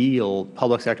general deal,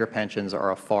 public sector pensions are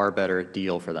a far better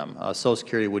deal for them. Social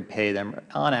Security would pay them,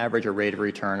 on average, a rate of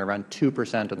return around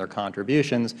 2% on their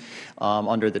contributions.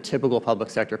 Under the typical public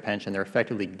sector pension, they're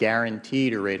effectively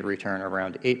guaranteed a rate of return of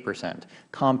around 8%.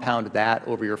 Compound that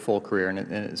over your full career, and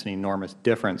it's an enormous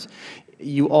difference.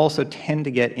 You also tend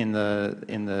to get in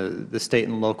the State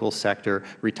and local sector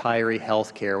retiree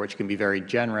health care, which can be very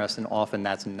generous, and often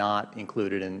that's not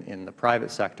included in the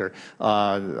private sector.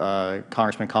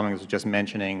 Congressman Cummings was just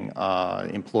mentioning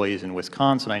employees in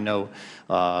Wisconsin. I know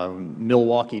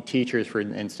Milwaukee teachers, for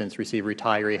instance, receive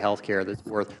retiree health care that's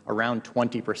worth around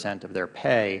 20% of their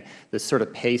pay. The sort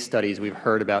of pay studies we've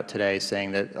heard about today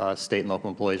saying that State and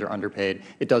local employees are underpaid,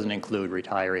 it doesn't include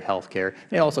retiree health care.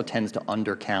 It also tends to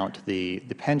undercount the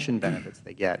pension benefits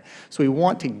they get. So we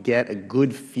want to get a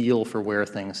good feel for where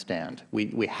things stand.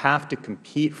 We have to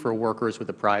compete for workers with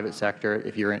the private sector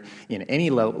if you're in any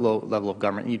low level of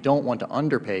government. You don't want to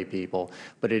underpay people,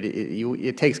 but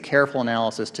it takes careful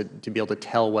analysis to be able to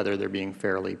tell whether they're being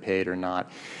fairly paid or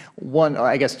not. One,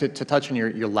 I guess, to touch on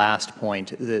your last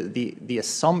point, the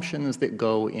assumptions that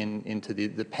go into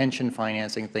the pension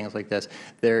financing, things like this,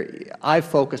 I've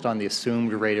focused on the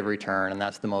assumed rate of return, and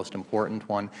that's the most important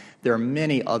one. There are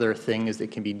many other things that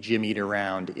can be jimmied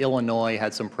around. Illinois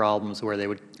had some problems where they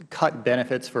would cut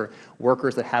benefits for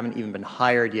workers that haven't even been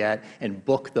hired yet and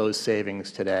book those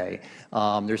savings today.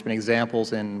 There's been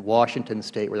examples in Washington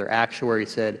State where their actuary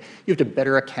said, you have to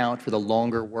better account for the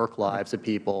longer work lives of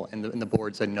people, and the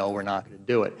board said, no, we're not going to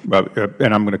do it.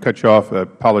 And I'm going to cut you off,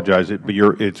 apologize, but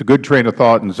it's a good train of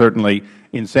thought, and certainly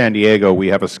in San Diego we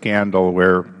have a scandal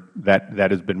where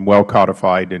that has been well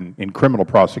codified in criminal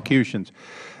prosecutions.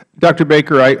 Dr.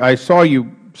 Baker, I saw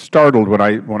you startled when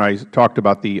I talked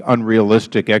about the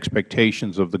unrealistic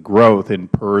expectations of the growth in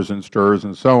PERS and STRS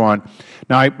and so on.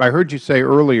 Now, I heard you say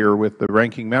earlier with the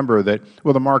ranking member that,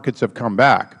 well, the markets have come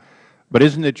back. But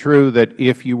isn't it true that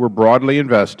if you were broadly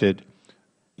invested,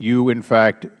 you, in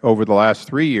fact, over the last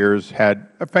 3 years had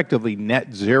effectively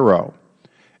net zero?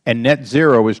 And net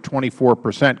zero is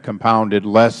 24% compounded,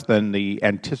 less than the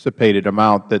anticipated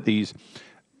amount that these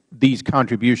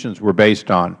contributions were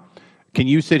based on. Can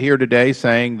you sit here today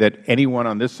saying that anyone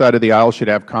on this side of the aisle should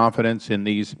have confidence in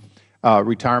these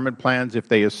retirement plans if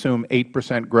they assume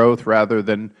 8% growth rather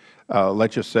than,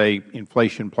 let's just say,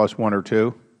 inflation plus 1 or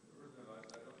 2?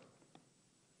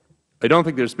 I don't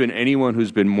think there's been anyone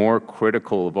who's been more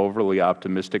critical of overly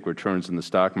optimistic returns in the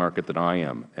stock market than I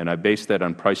am, and I base that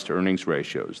on price-to-earnings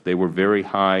ratios. They were very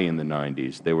high in the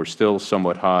 90s. They were still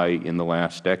somewhat high in the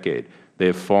last decade. They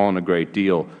have fallen a great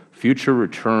deal. Future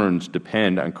returns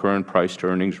depend on current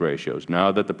price-to-earnings ratios.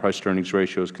 Now that the price-to-earnings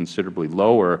ratio is considerably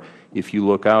lower, if you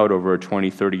look out over a 20,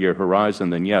 30-year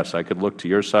horizon, then yes, I could look to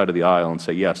your side of the aisle and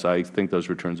say, yes, I think those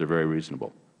returns are very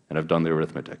reasonable, and I've done the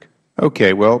arithmetic.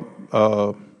 Okay. Well,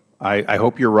 I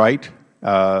hope you're right.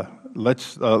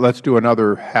 Let's do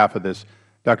another half of this.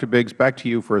 Dr. Biggs, back to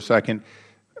you for a second.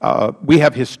 We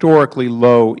have historically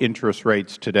low interest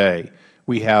rates today.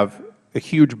 We have a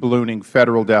huge ballooning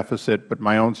Federal deficit, but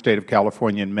my own State of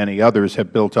California and many others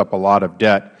have built up a lot of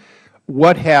debt.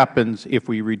 What happens if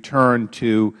we return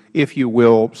to, if you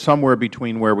will, somewhere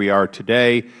between where we are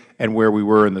today and where we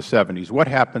were in the 70s? What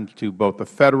happens to both the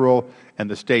Federal and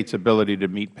the State's ability to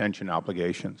meet pension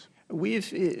obligations?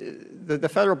 The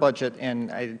Federal budget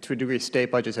and, to a degree,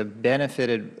 State budgets have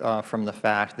benefited from the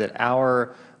fact that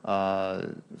our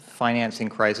financing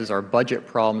crisis, our budget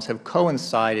problems have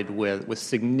coincided with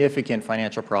significant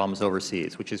financial problems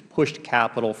overseas, which has pushed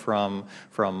capital from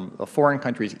foreign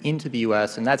countries into the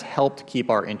U.S., and that's helped keep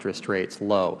our interest rates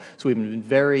low. So we've been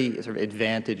very sort of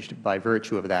advantaged by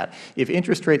virtue of that. If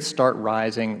interest rates start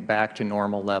rising back to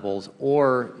normal levels,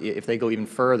 or if they go even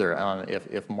further,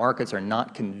 if markets are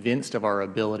not convinced of our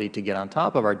ability to get on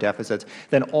top of our deficits,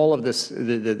 then all of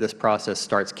this process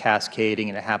starts cascading,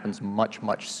 and it happens much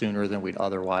sooner than we'd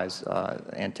otherwise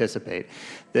anticipate.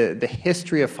 The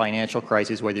history of financial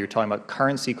crises, whether you're talking about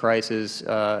currency crises,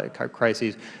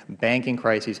 banking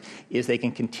crises, is they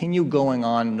can continue going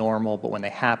on normal, but when they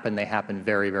happen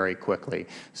very, very quickly.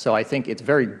 So I think it's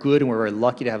very good, and we're very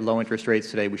lucky to have low interest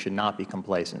rates today. We should not be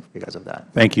complacent because of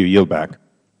that. Thank you. Yield back.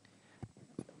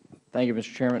 Thank you,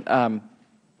 Mr. Chairman.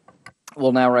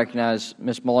 We'll now recognize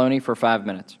Ms. Maloney for 5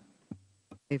 minutes.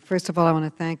 First of all, I want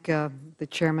to thank the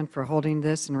Chairman for holding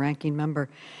this and Ranking Member.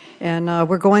 And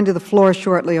we're going to the floor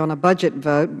shortly on a budget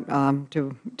vote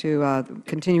to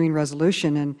continuing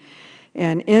resolution.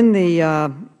 And in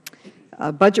the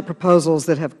budget proposals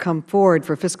that have come forward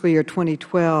for fiscal year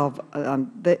 2012,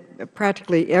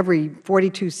 practically every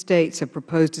 42 states have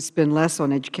proposed to spend less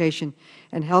on education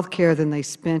and health care than they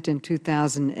spent in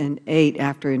 2008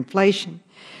 after inflation.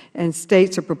 And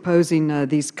states are proposing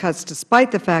these cuts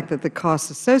despite the fact that the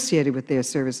costs associated with their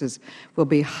services will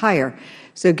be higher.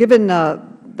 So given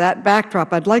that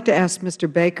backdrop, I'd like to ask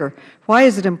Mr. Baker, why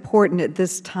is it important at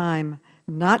this time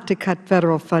not to cut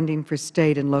Federal funding for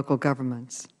State and local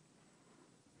governments?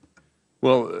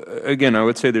 Well, again, I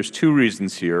would say there's two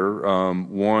reasons here.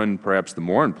 One, perhaps the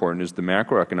more important, is the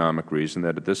macroeconomic reason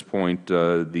that at this point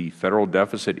the Federal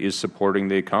deficit is supporting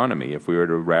the economy. If we were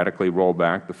to radically roll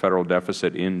back the Federal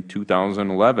deficit in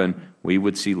 2011, we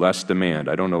would see less demand.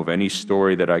 I don't know of any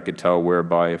story that I could tell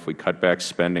whereby if we cut back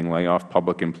spending, lay off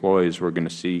public employees, we're going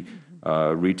to see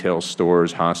retail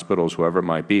stores, hospitals, whoever it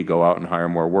might be, go out and hire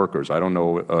more workers. I don't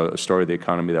know a story of the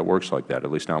economy that works like that,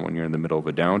 at least not when you're in the middle of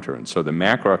a downturn. So the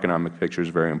macroeconomic picture is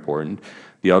very important.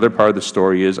 The other part of the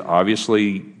story is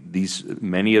obviously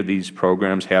many of these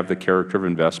programs have the character of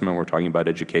investment. We're talking about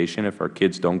education. If our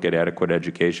kids don't get adequate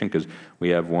education because we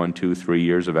have 1, 2, 3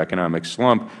 years of economic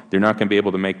slump, they're not going to be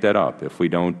able to make that up. If we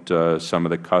don't, some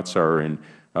of the cuts are in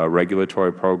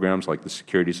regulatory programs like the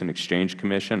Securities and Exchange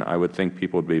Commission. I would think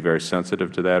people would be very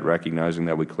sensitive to that, recognizing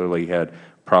that we clearly had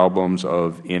problems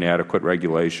of inadequate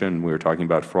regulation. We were talking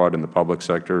about fraud in the public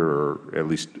sector, or at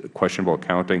least questionable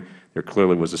accounting. There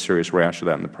clearly was a serious rash of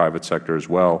that in the private sector as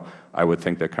well. I would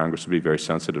think that Congress would be very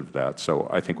sensitive to that. So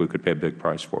I think we could pay a big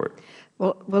price for it.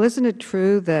 Well, isn't it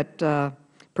true that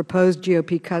proposed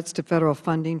GOP cuts to Federal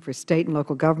funding for State and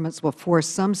local governments will force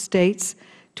some States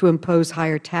to impose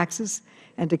higher taxes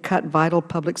and to cut vital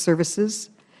public services,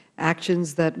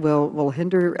 actions that will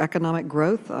hinder economic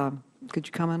growth? Could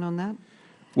you comment on that?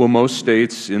 Well, most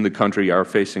states in the country are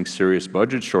facing serious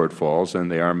budget shortfalls, and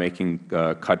they are making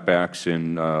cutbacks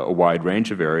in a wide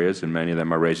range of areas, and many of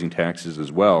them are raising taxes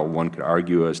as well. One could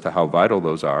argue as to how vital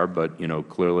those are, but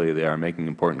clearly they are making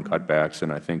important cutbacks,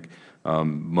 and I think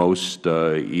most,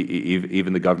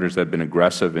 even the governors that have been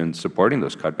aggressive in supporting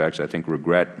those cutbacks, I think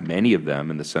regret many of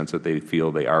them in the sense that they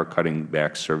feel they are cutting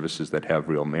back services that have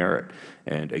real merit.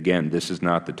 And again, this is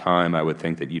not the time, I would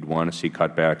think, that you'd want to see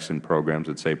cutbacks in programs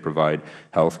that, say, provide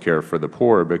health care for the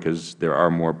poor, because there are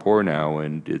more poor now,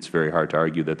 and it's very hard to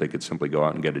argue that they could simply go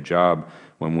out and get a job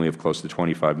when we have close to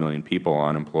 25 million people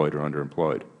unemployed or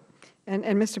underemployed. And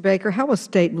Mr. Baker, how will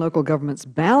State and local governments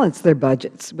balance their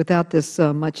budgets without this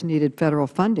much-needed Federal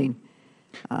funding?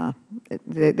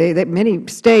 Many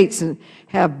states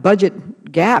have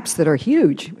budget gaps that are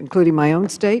huge, including my own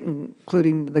state,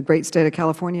 including the great state of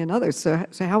California and others. So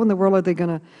how in the world are they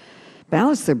going to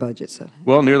balance their budgets?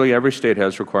 Well, nearly every state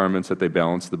has requirements that they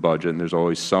balance the budget, and there's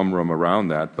always some room around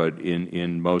that. But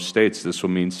in most states, this will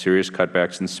mean serious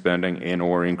cutbacks in spending and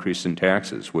or increase in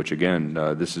taxes, which, again,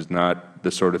 this is not the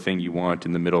sort of thing you want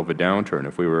in the middle of a downturn.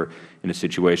 If we were in a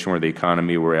situation where the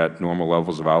economy were at normal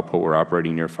levels of output, we're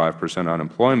operating near 5%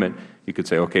 unemployment, you could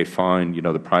say, okay, fine,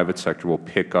 the private sector will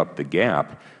pick up the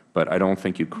gap. But I don't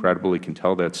think you credibly can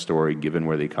tell that story given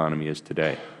where the economy is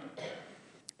today.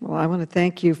 Well, I want to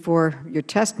thank you for your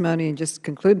testimony and just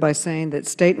conclude by saying that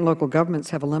state and local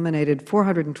governments have eliminated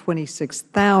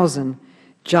 426,000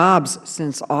 jobs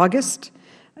since August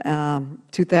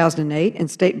 2008, and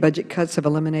state budget cuts have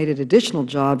eliminated additional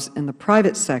jobs in the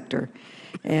private sector.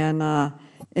 And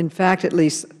in fact, at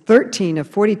least 13 of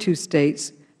 42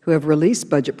 states who have released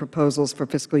budget proposals for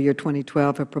fiscal year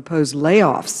 2012 have proposed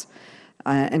layoffs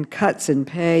and cuts in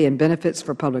pay and benefits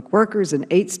for public workers, and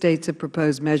 8 states have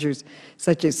proposed measures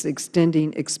such as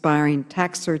extending expiring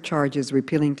tax surcharges,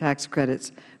 repealing tax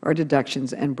credits or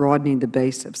deductions, and broadening the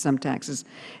base of some taxes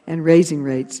and raising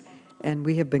rates. And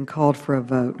we have been called for a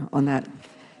vote on that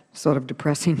sort of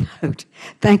depressing note.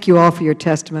 Thank you all for your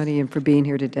testimony and for being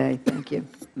here today. Thank you.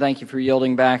 Thank you for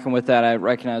yielding back. And with that, I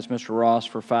recognize Mr. Ross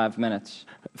for 5 minutes.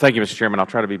 Thank you, Mr. Chairman. I'll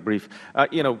try to be brief.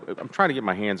 You know, I'm trying to get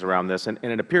my hands around this, and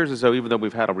it appears as though even though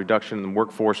we've had a reduction in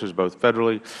workforces both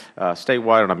federally,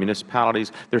 statewide, and on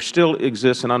municipalities, there still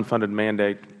exists an unfunded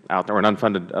mandate out there, or an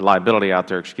unfunded liability out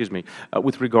there, excuse me,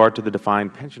 with regard to the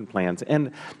defined pension plans.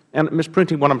 And Ms.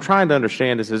 Prunty, what I'm trying to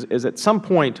understand is at some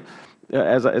point,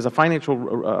 as a financial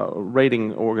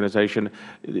rating organization,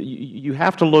 you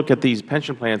have to look at these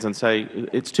pension plans and say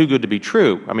it's too good to be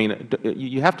true. I mean,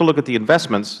 you have to look at the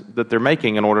investments that they're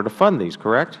making in order to fund these,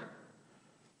 correct?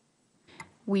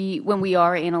 When we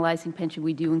are analyzing pension,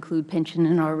 we do include pension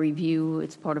in our review.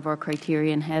 It's part of our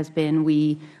criteria and has been.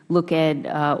 We look at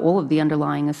all of the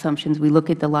underlying assumptions. We look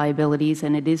at the liabilities,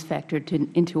 and it is factored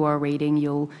into our rating.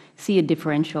 You'll see a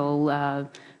differential.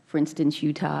 For instance,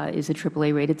 Utah is a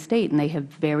AAA-rated state, and they have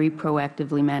very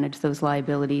proactively managed those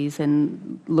liabilities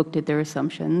and looked at their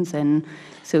assumptions. And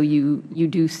so you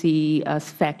do see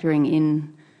us factoring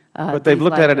in but they've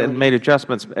looked at it and made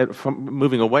adjustments from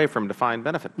moving away from defined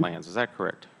benefit plans. Is that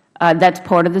correct? That's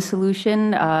part of the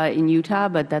solution in Utah,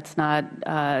 but that's not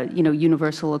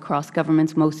universal across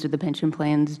governments. Most of the pension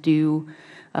plans do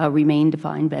remain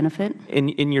defined benefit.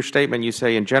 In your statement, you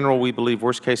say, in general, we believe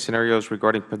worst-case scenarios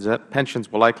regarding pensions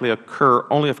will likely occur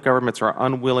only if governments are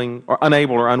unwilling or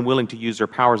unable or unwilling to use their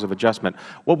powers of adjustment.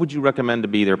 What would you recommend to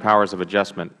be their powers of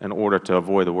adjustment in order to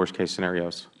avoid the worst-case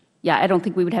scenarios? Yeah, I don't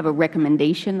think we would have a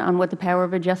recommendation on what the power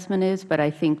of adjustment is, but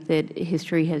I think that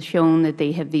history has shown that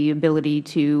they have the ability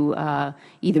to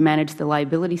either manage the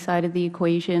liability side of the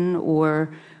equation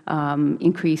or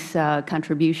increase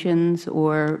contributions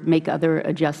or make other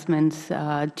adjustments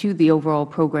to the overall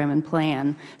program and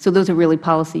plan. So those are really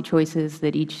policy choices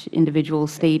that each individual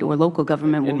state or local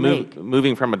government will make.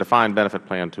 Moving from a defined benefit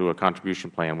plan to a contribution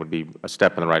plan would be a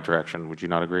step in the right direction. Would you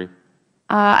not agree?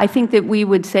 I think that we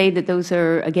would say that those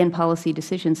are, again, policy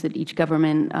decisions that each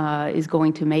government is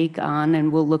going to make on,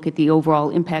 and we'll look at the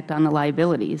overall impact on the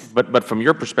liabilities. But from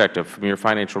your perspective, from your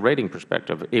financial rating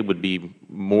perspective, it would be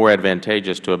more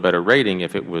advantageous to a better rating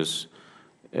if it was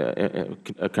a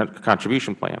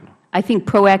contribution plan. I think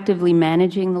proactively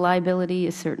managing the liability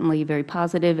is certainly very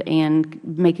positive, and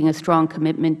making a strong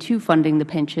commitment to funding the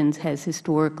pensions has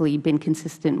historically been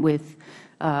consistent with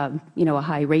a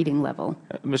high rating level.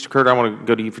 Mr. Curter, I want to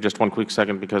go to you for just one quick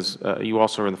second, because you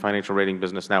also are in the financial rating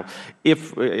business now.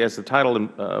 If, as the title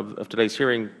of today's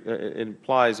hearing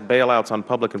implies, bailouts on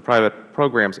public and private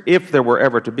programs, if there were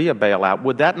ever to be a bailout,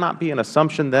 would that not be an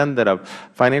assumption then that a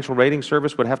financial rating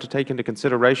service would have to take into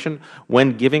consideration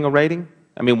when giving a rating?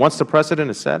 I mean, once the precedent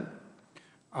is set?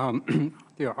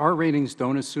 Our ratings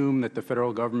don't assume that the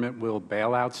Federal Government will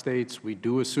bail out states. We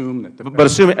do assume that the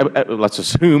let's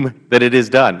assume that it is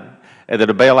done, and that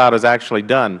a bailout is actually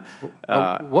done.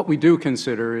 What we do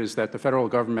consider is that the Federal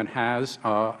Government has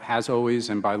always,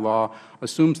 and by law,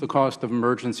 assumes the cost of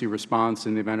emergency response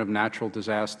in the event of natural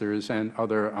disasters and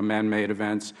other man-made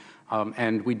events,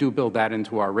 and we do build that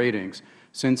into our ratings.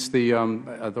 Since the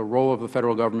role of the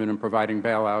Federal Government in providing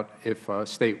bailout, if a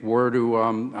state were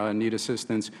to need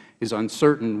assistance, is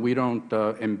uncertain, we don't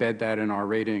embed that in our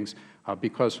ratings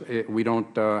because we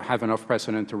don't have enough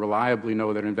precedent to reliably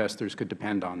know that investors could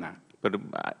depend on that. But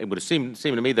it would seem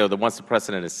to me, though, that once the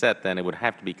precedent is set, then it would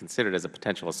have to be considered as a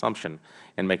potential assumption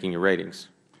in making your ratings.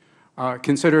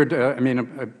 Considered, I mean,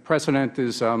 a precedent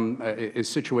is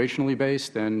situationally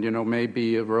based, and may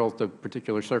be a result of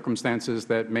particular circumstances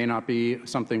that may not be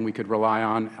something we could rely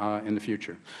on in the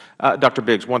future. Dr.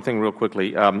 Biggs, one thing real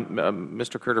quickly.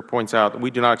 Mr. Curter points out that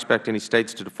we do not expect any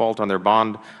states to default on their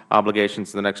bond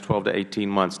obligations in the next 12 to 18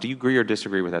 months. Do you agree or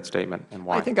disagree with that statement, and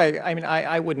why? I think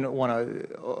I wouldn't want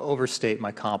to overstate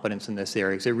my competence in this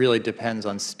area, because it really depends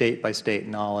on state-by-state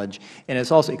knowledge, and it's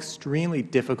also extremely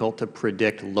difficult to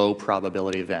predict low prices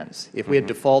probability events. If we had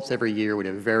defaults every year, we'd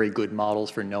have very good models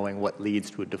for knowing what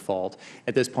leads to a default.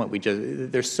 At this point,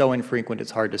 they're so infrequent, it's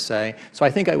hard to say. So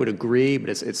I think I would agree, but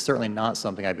it's certainly not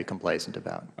something I'd be complacent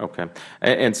about. Okay.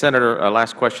 And Senator,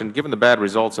 last question. Given the bad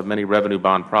results of many revenue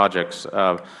bond projects,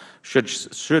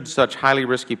 should such highly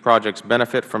risky projects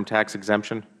benefit from tax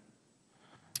exemption?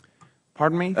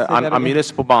 Pardon me? On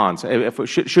municipal bonds.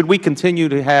 Should we continue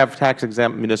to have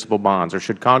tax-exempt municipal bonds, or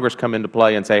should Congress come into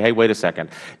play and say, hey, wait a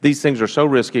second, these things are so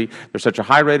risky, there's such a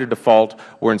high rate of default,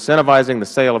 we're incentivizing the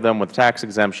sale of them with tax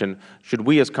exemption. Should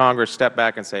we as Congress step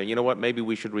back and say, you know what, maybe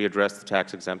we should readdress the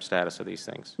tax-exempt status of these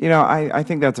things? You know, I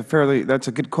think that's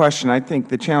a good question. I think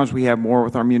the challenge we have more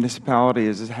with our municipality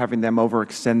is having them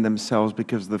overextend themselves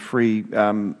because of the free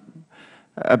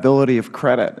ability of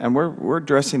credit, and we're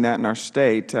addressing that in our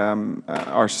state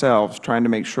ourselves, trying to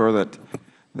make sure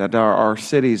that our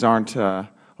cities aren't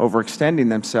overextending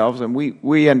themselves, and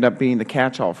we end up being the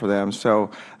catch-all for them.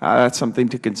 So that's something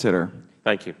to consider.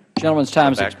 Thank you. Gentleman's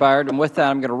time has expired, and with that,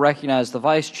 I'm going to recognize the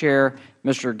Vice Chair,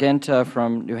 Mr. Genta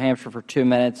from New Hampshire, for 2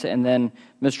 minutes, and then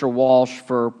Mr. Walsh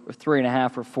for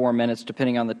 3.5 or 4 minutes,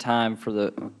 depending on the time for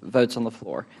the votes on the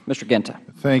floor. Mr. Genta.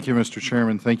 Thank you, Mr.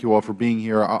 Chairman. Thank you all for being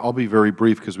here. I'll be very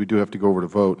brief because we do have to go over to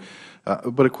vote.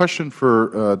 But a question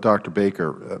for Dr.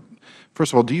 Baker.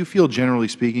 First of all, do you feel, generally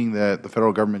speaking, that the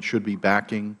Federal Government should be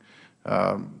backing,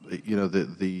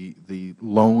 the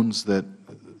loans that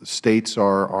States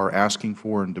are asking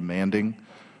for and demanding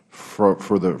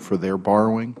for their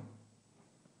borrowing?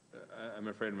 I'm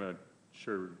afraid I'm not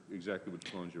sure exactly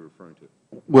which loans you're referring to.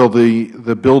 Well,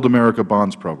 the Build America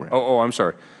Bonds program. I'm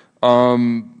sorry. I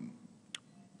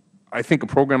think a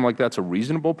program like that's a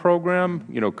reasonable program.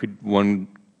 You know, could one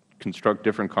construct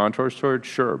different contours toward it?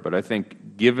 Sure. But I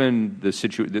think given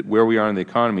the where we are in the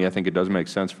economy, I think it does make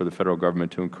sense for the Federal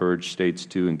Government to encourage States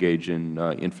to engage in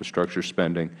infrastructure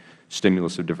spending,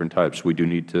 stimulus of different types. We do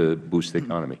need to boost the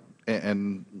economy.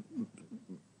 And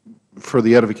for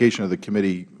the edification of the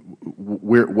committee,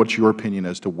 what's your opinion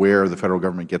as to where the Federal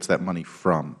Government gets that money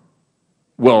from?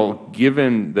 Well,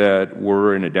 given that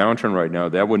we're in a downturn right now,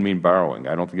 that would mean borrowing.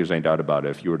 I don't think there's any doubt about it.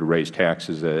 If you were to raise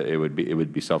taxes, it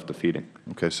would be self-defeating.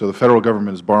 Okay, so the Federal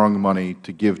Government is borrowing money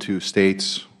to give to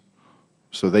States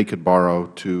so they could borrow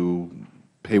to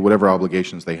pay whatever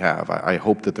obligations they have. I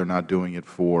hope that they're not doing it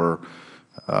for,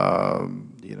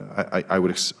 I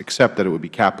would accept that it would be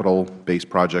capital-based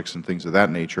projects and things of that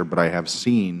nature, but I have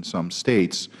seen some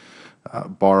States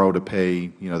borrow to pay,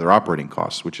 their operating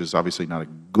costs, which is obviously not a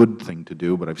good thing to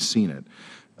do, but I've seen it.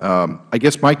 I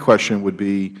guess my question would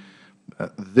be,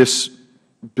 this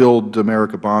Build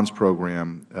America Bonds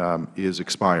program is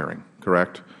expiring,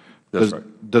 correct? That's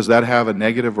right. Does that have a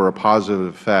negative or a positive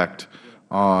effect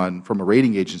on, from a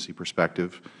rating agency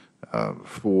perspective,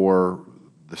 for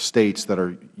the States that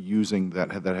are using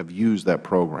that have used that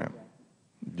program?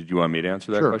 Did you want me to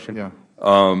answer that Sure, question? yeah.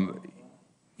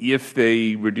 If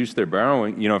they reduce their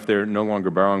borrowing, if they're no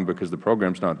longer borrowing because the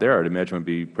program's not there, I'd imagine it would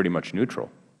be pretty much neutral.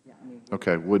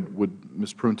 Okay. Would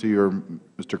Ms. Prunty or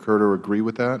Mr. Curter agree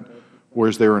with that? Or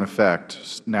is there an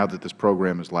effect now that this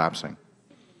program is lapsing?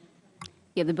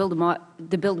 Yeah, the Build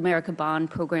America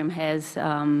Bond program has,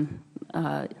 the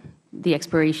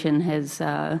expiration has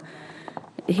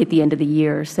hit the end of the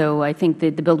year. So I think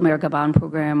that the Build America Bond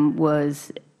program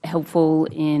was helpful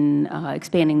in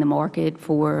expanding the market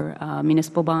for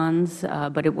municipal bonds,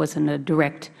 but it wasn't a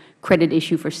direct credit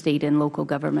issue for State and local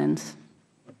governments.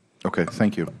 Okay.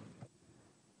 Thank you.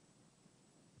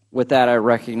 With that, I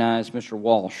recognize Mr.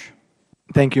 Walsh.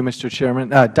 Thank you, Mr. Chairman.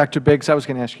 Dr. Biggs, I was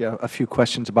going to ask you a few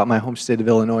questions about my home state of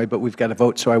Illinois, but we've got to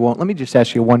vote, so I won't. Let me just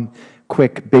ask you one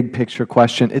quick big-picture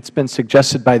question. It's been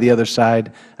suggested by the other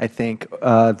side, I think,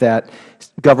 that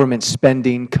government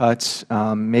spending cuts,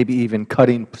 maybe even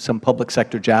cutting some public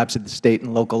sector jobs at the State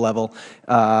and local level,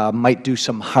 might do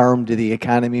some harm to the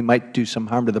economy, might do some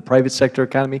harm to the private sector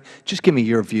economy. Just give me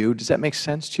your view. Does that make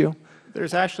sense to you?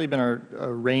 There's actually been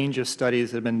a range of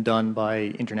studies that have been done by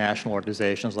international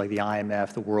organizations like the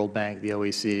IMF, the World Bank, the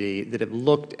OECD, that have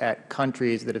looked at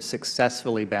countries that have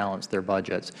successfully balanced their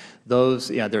budgets. Those,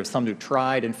 there are some who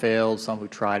tried and failed, some who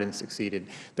tried and succeeded.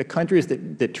 The countries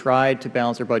that tried to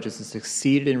balance their budgets and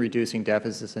succeeded in reducing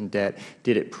deficits and debt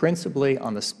did it principally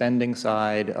on the spending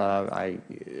side.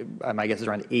 My guess is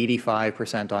around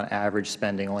 85% on average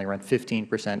spending, only around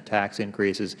 15% tax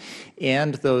increases.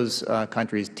 And those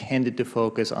countries tended to to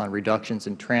focus on reductions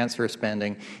in transfer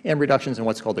spending and reductions in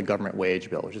what's called the government wage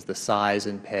bill, which is the size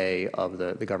and pay of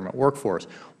the government workforce.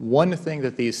 One thing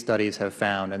that these studies have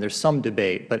found, and there's some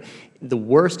debate, but the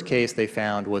worst case they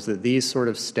found was that these sort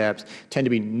of steps tend to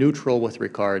be neutral with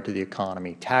regard to the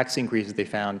economy. Tax increases they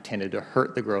found tended to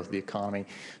hurt the growth of the economy.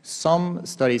 Some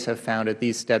studies have found that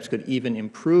these steps could even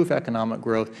improve economic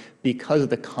growth because of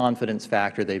the confidence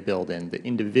factor they build in. The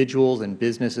individuals and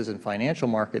businesses and financial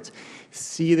markets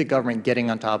see the government getting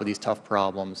on top of these tough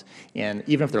problems, and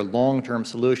even if they're long-term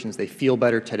solutions, they feel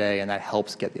better today, and that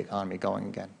helps get the economy going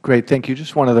again. Great. Thank you.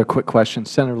 Just one other quick question.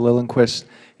 Senator Liljenquist,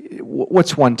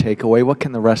 what's one takeaway? What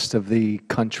can the rest of the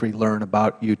country learn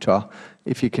about Utah,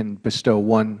 if you can bestow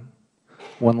one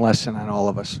lesson on all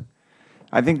of us?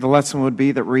 I think the lesson would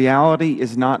be that reality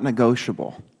is not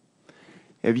negotiable.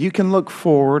 If you can look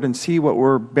forward and see what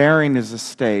we're bearing as a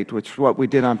state, which is what we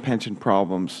did on pension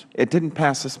problems, it didn't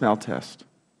pass the smell test.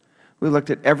 We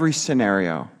looked at every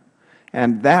scenario,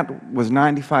 and that was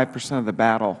 95% of the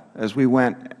battle as we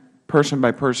went person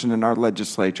by person in our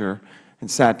legislature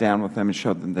and sat down with them and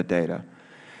showed them the data.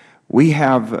 We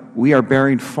are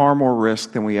bearing far more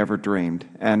risk than we ever dreamed,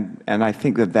 and I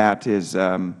think that is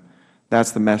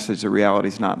that's the message. The reality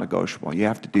is not negotiable. You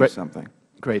have to do something.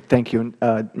 Great. Thank you.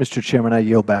 Mr. Chairman, I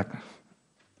yield back.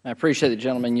 I appreciate the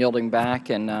gentleman yielding back,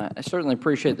 and I certainly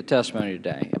appreciate the testimony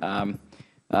today.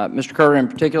 Mr. Carter, in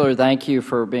particular, thank you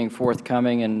for being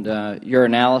forthcoming and your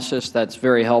analysis. That's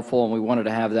very helpful, and we wanted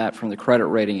to have that from the credit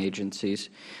rating agencies.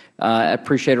 I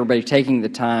appreciate everybody taking the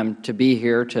time to be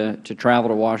here, to travel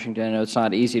to Washington. I know it's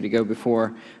not easy to go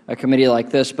before a committee like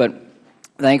this, but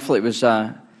thankfully it was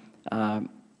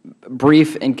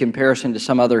brief in comparison to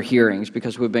some other hearings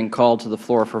because we've been called to the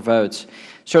floor for votes.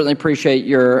 Certainly appreciate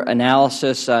your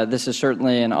analysis. This is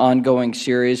certainly an ongoing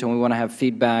series, and we want to have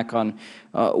feedback on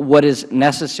what is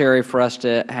necessary for us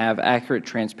to have accurate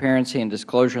transparency and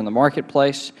disclosure in the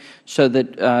marketplace so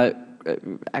that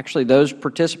actually those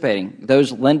participating,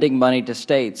 those lending money to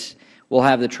states, will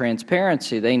have the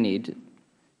transparency they need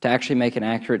to actually make an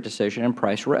accurate decision and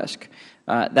price risk.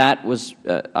 That was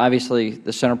obviously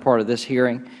the center part of this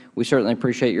hearing. We certainly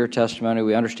appreciate your testimony.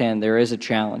 We understand there is a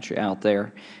challenge out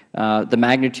there, the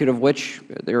magnitude of which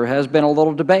there has been a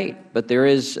little debate, but there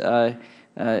is a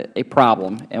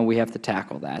problem, and we have to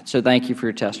tackle that. So thank you for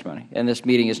your testimony. And this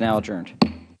meeting is now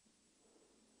adjourned.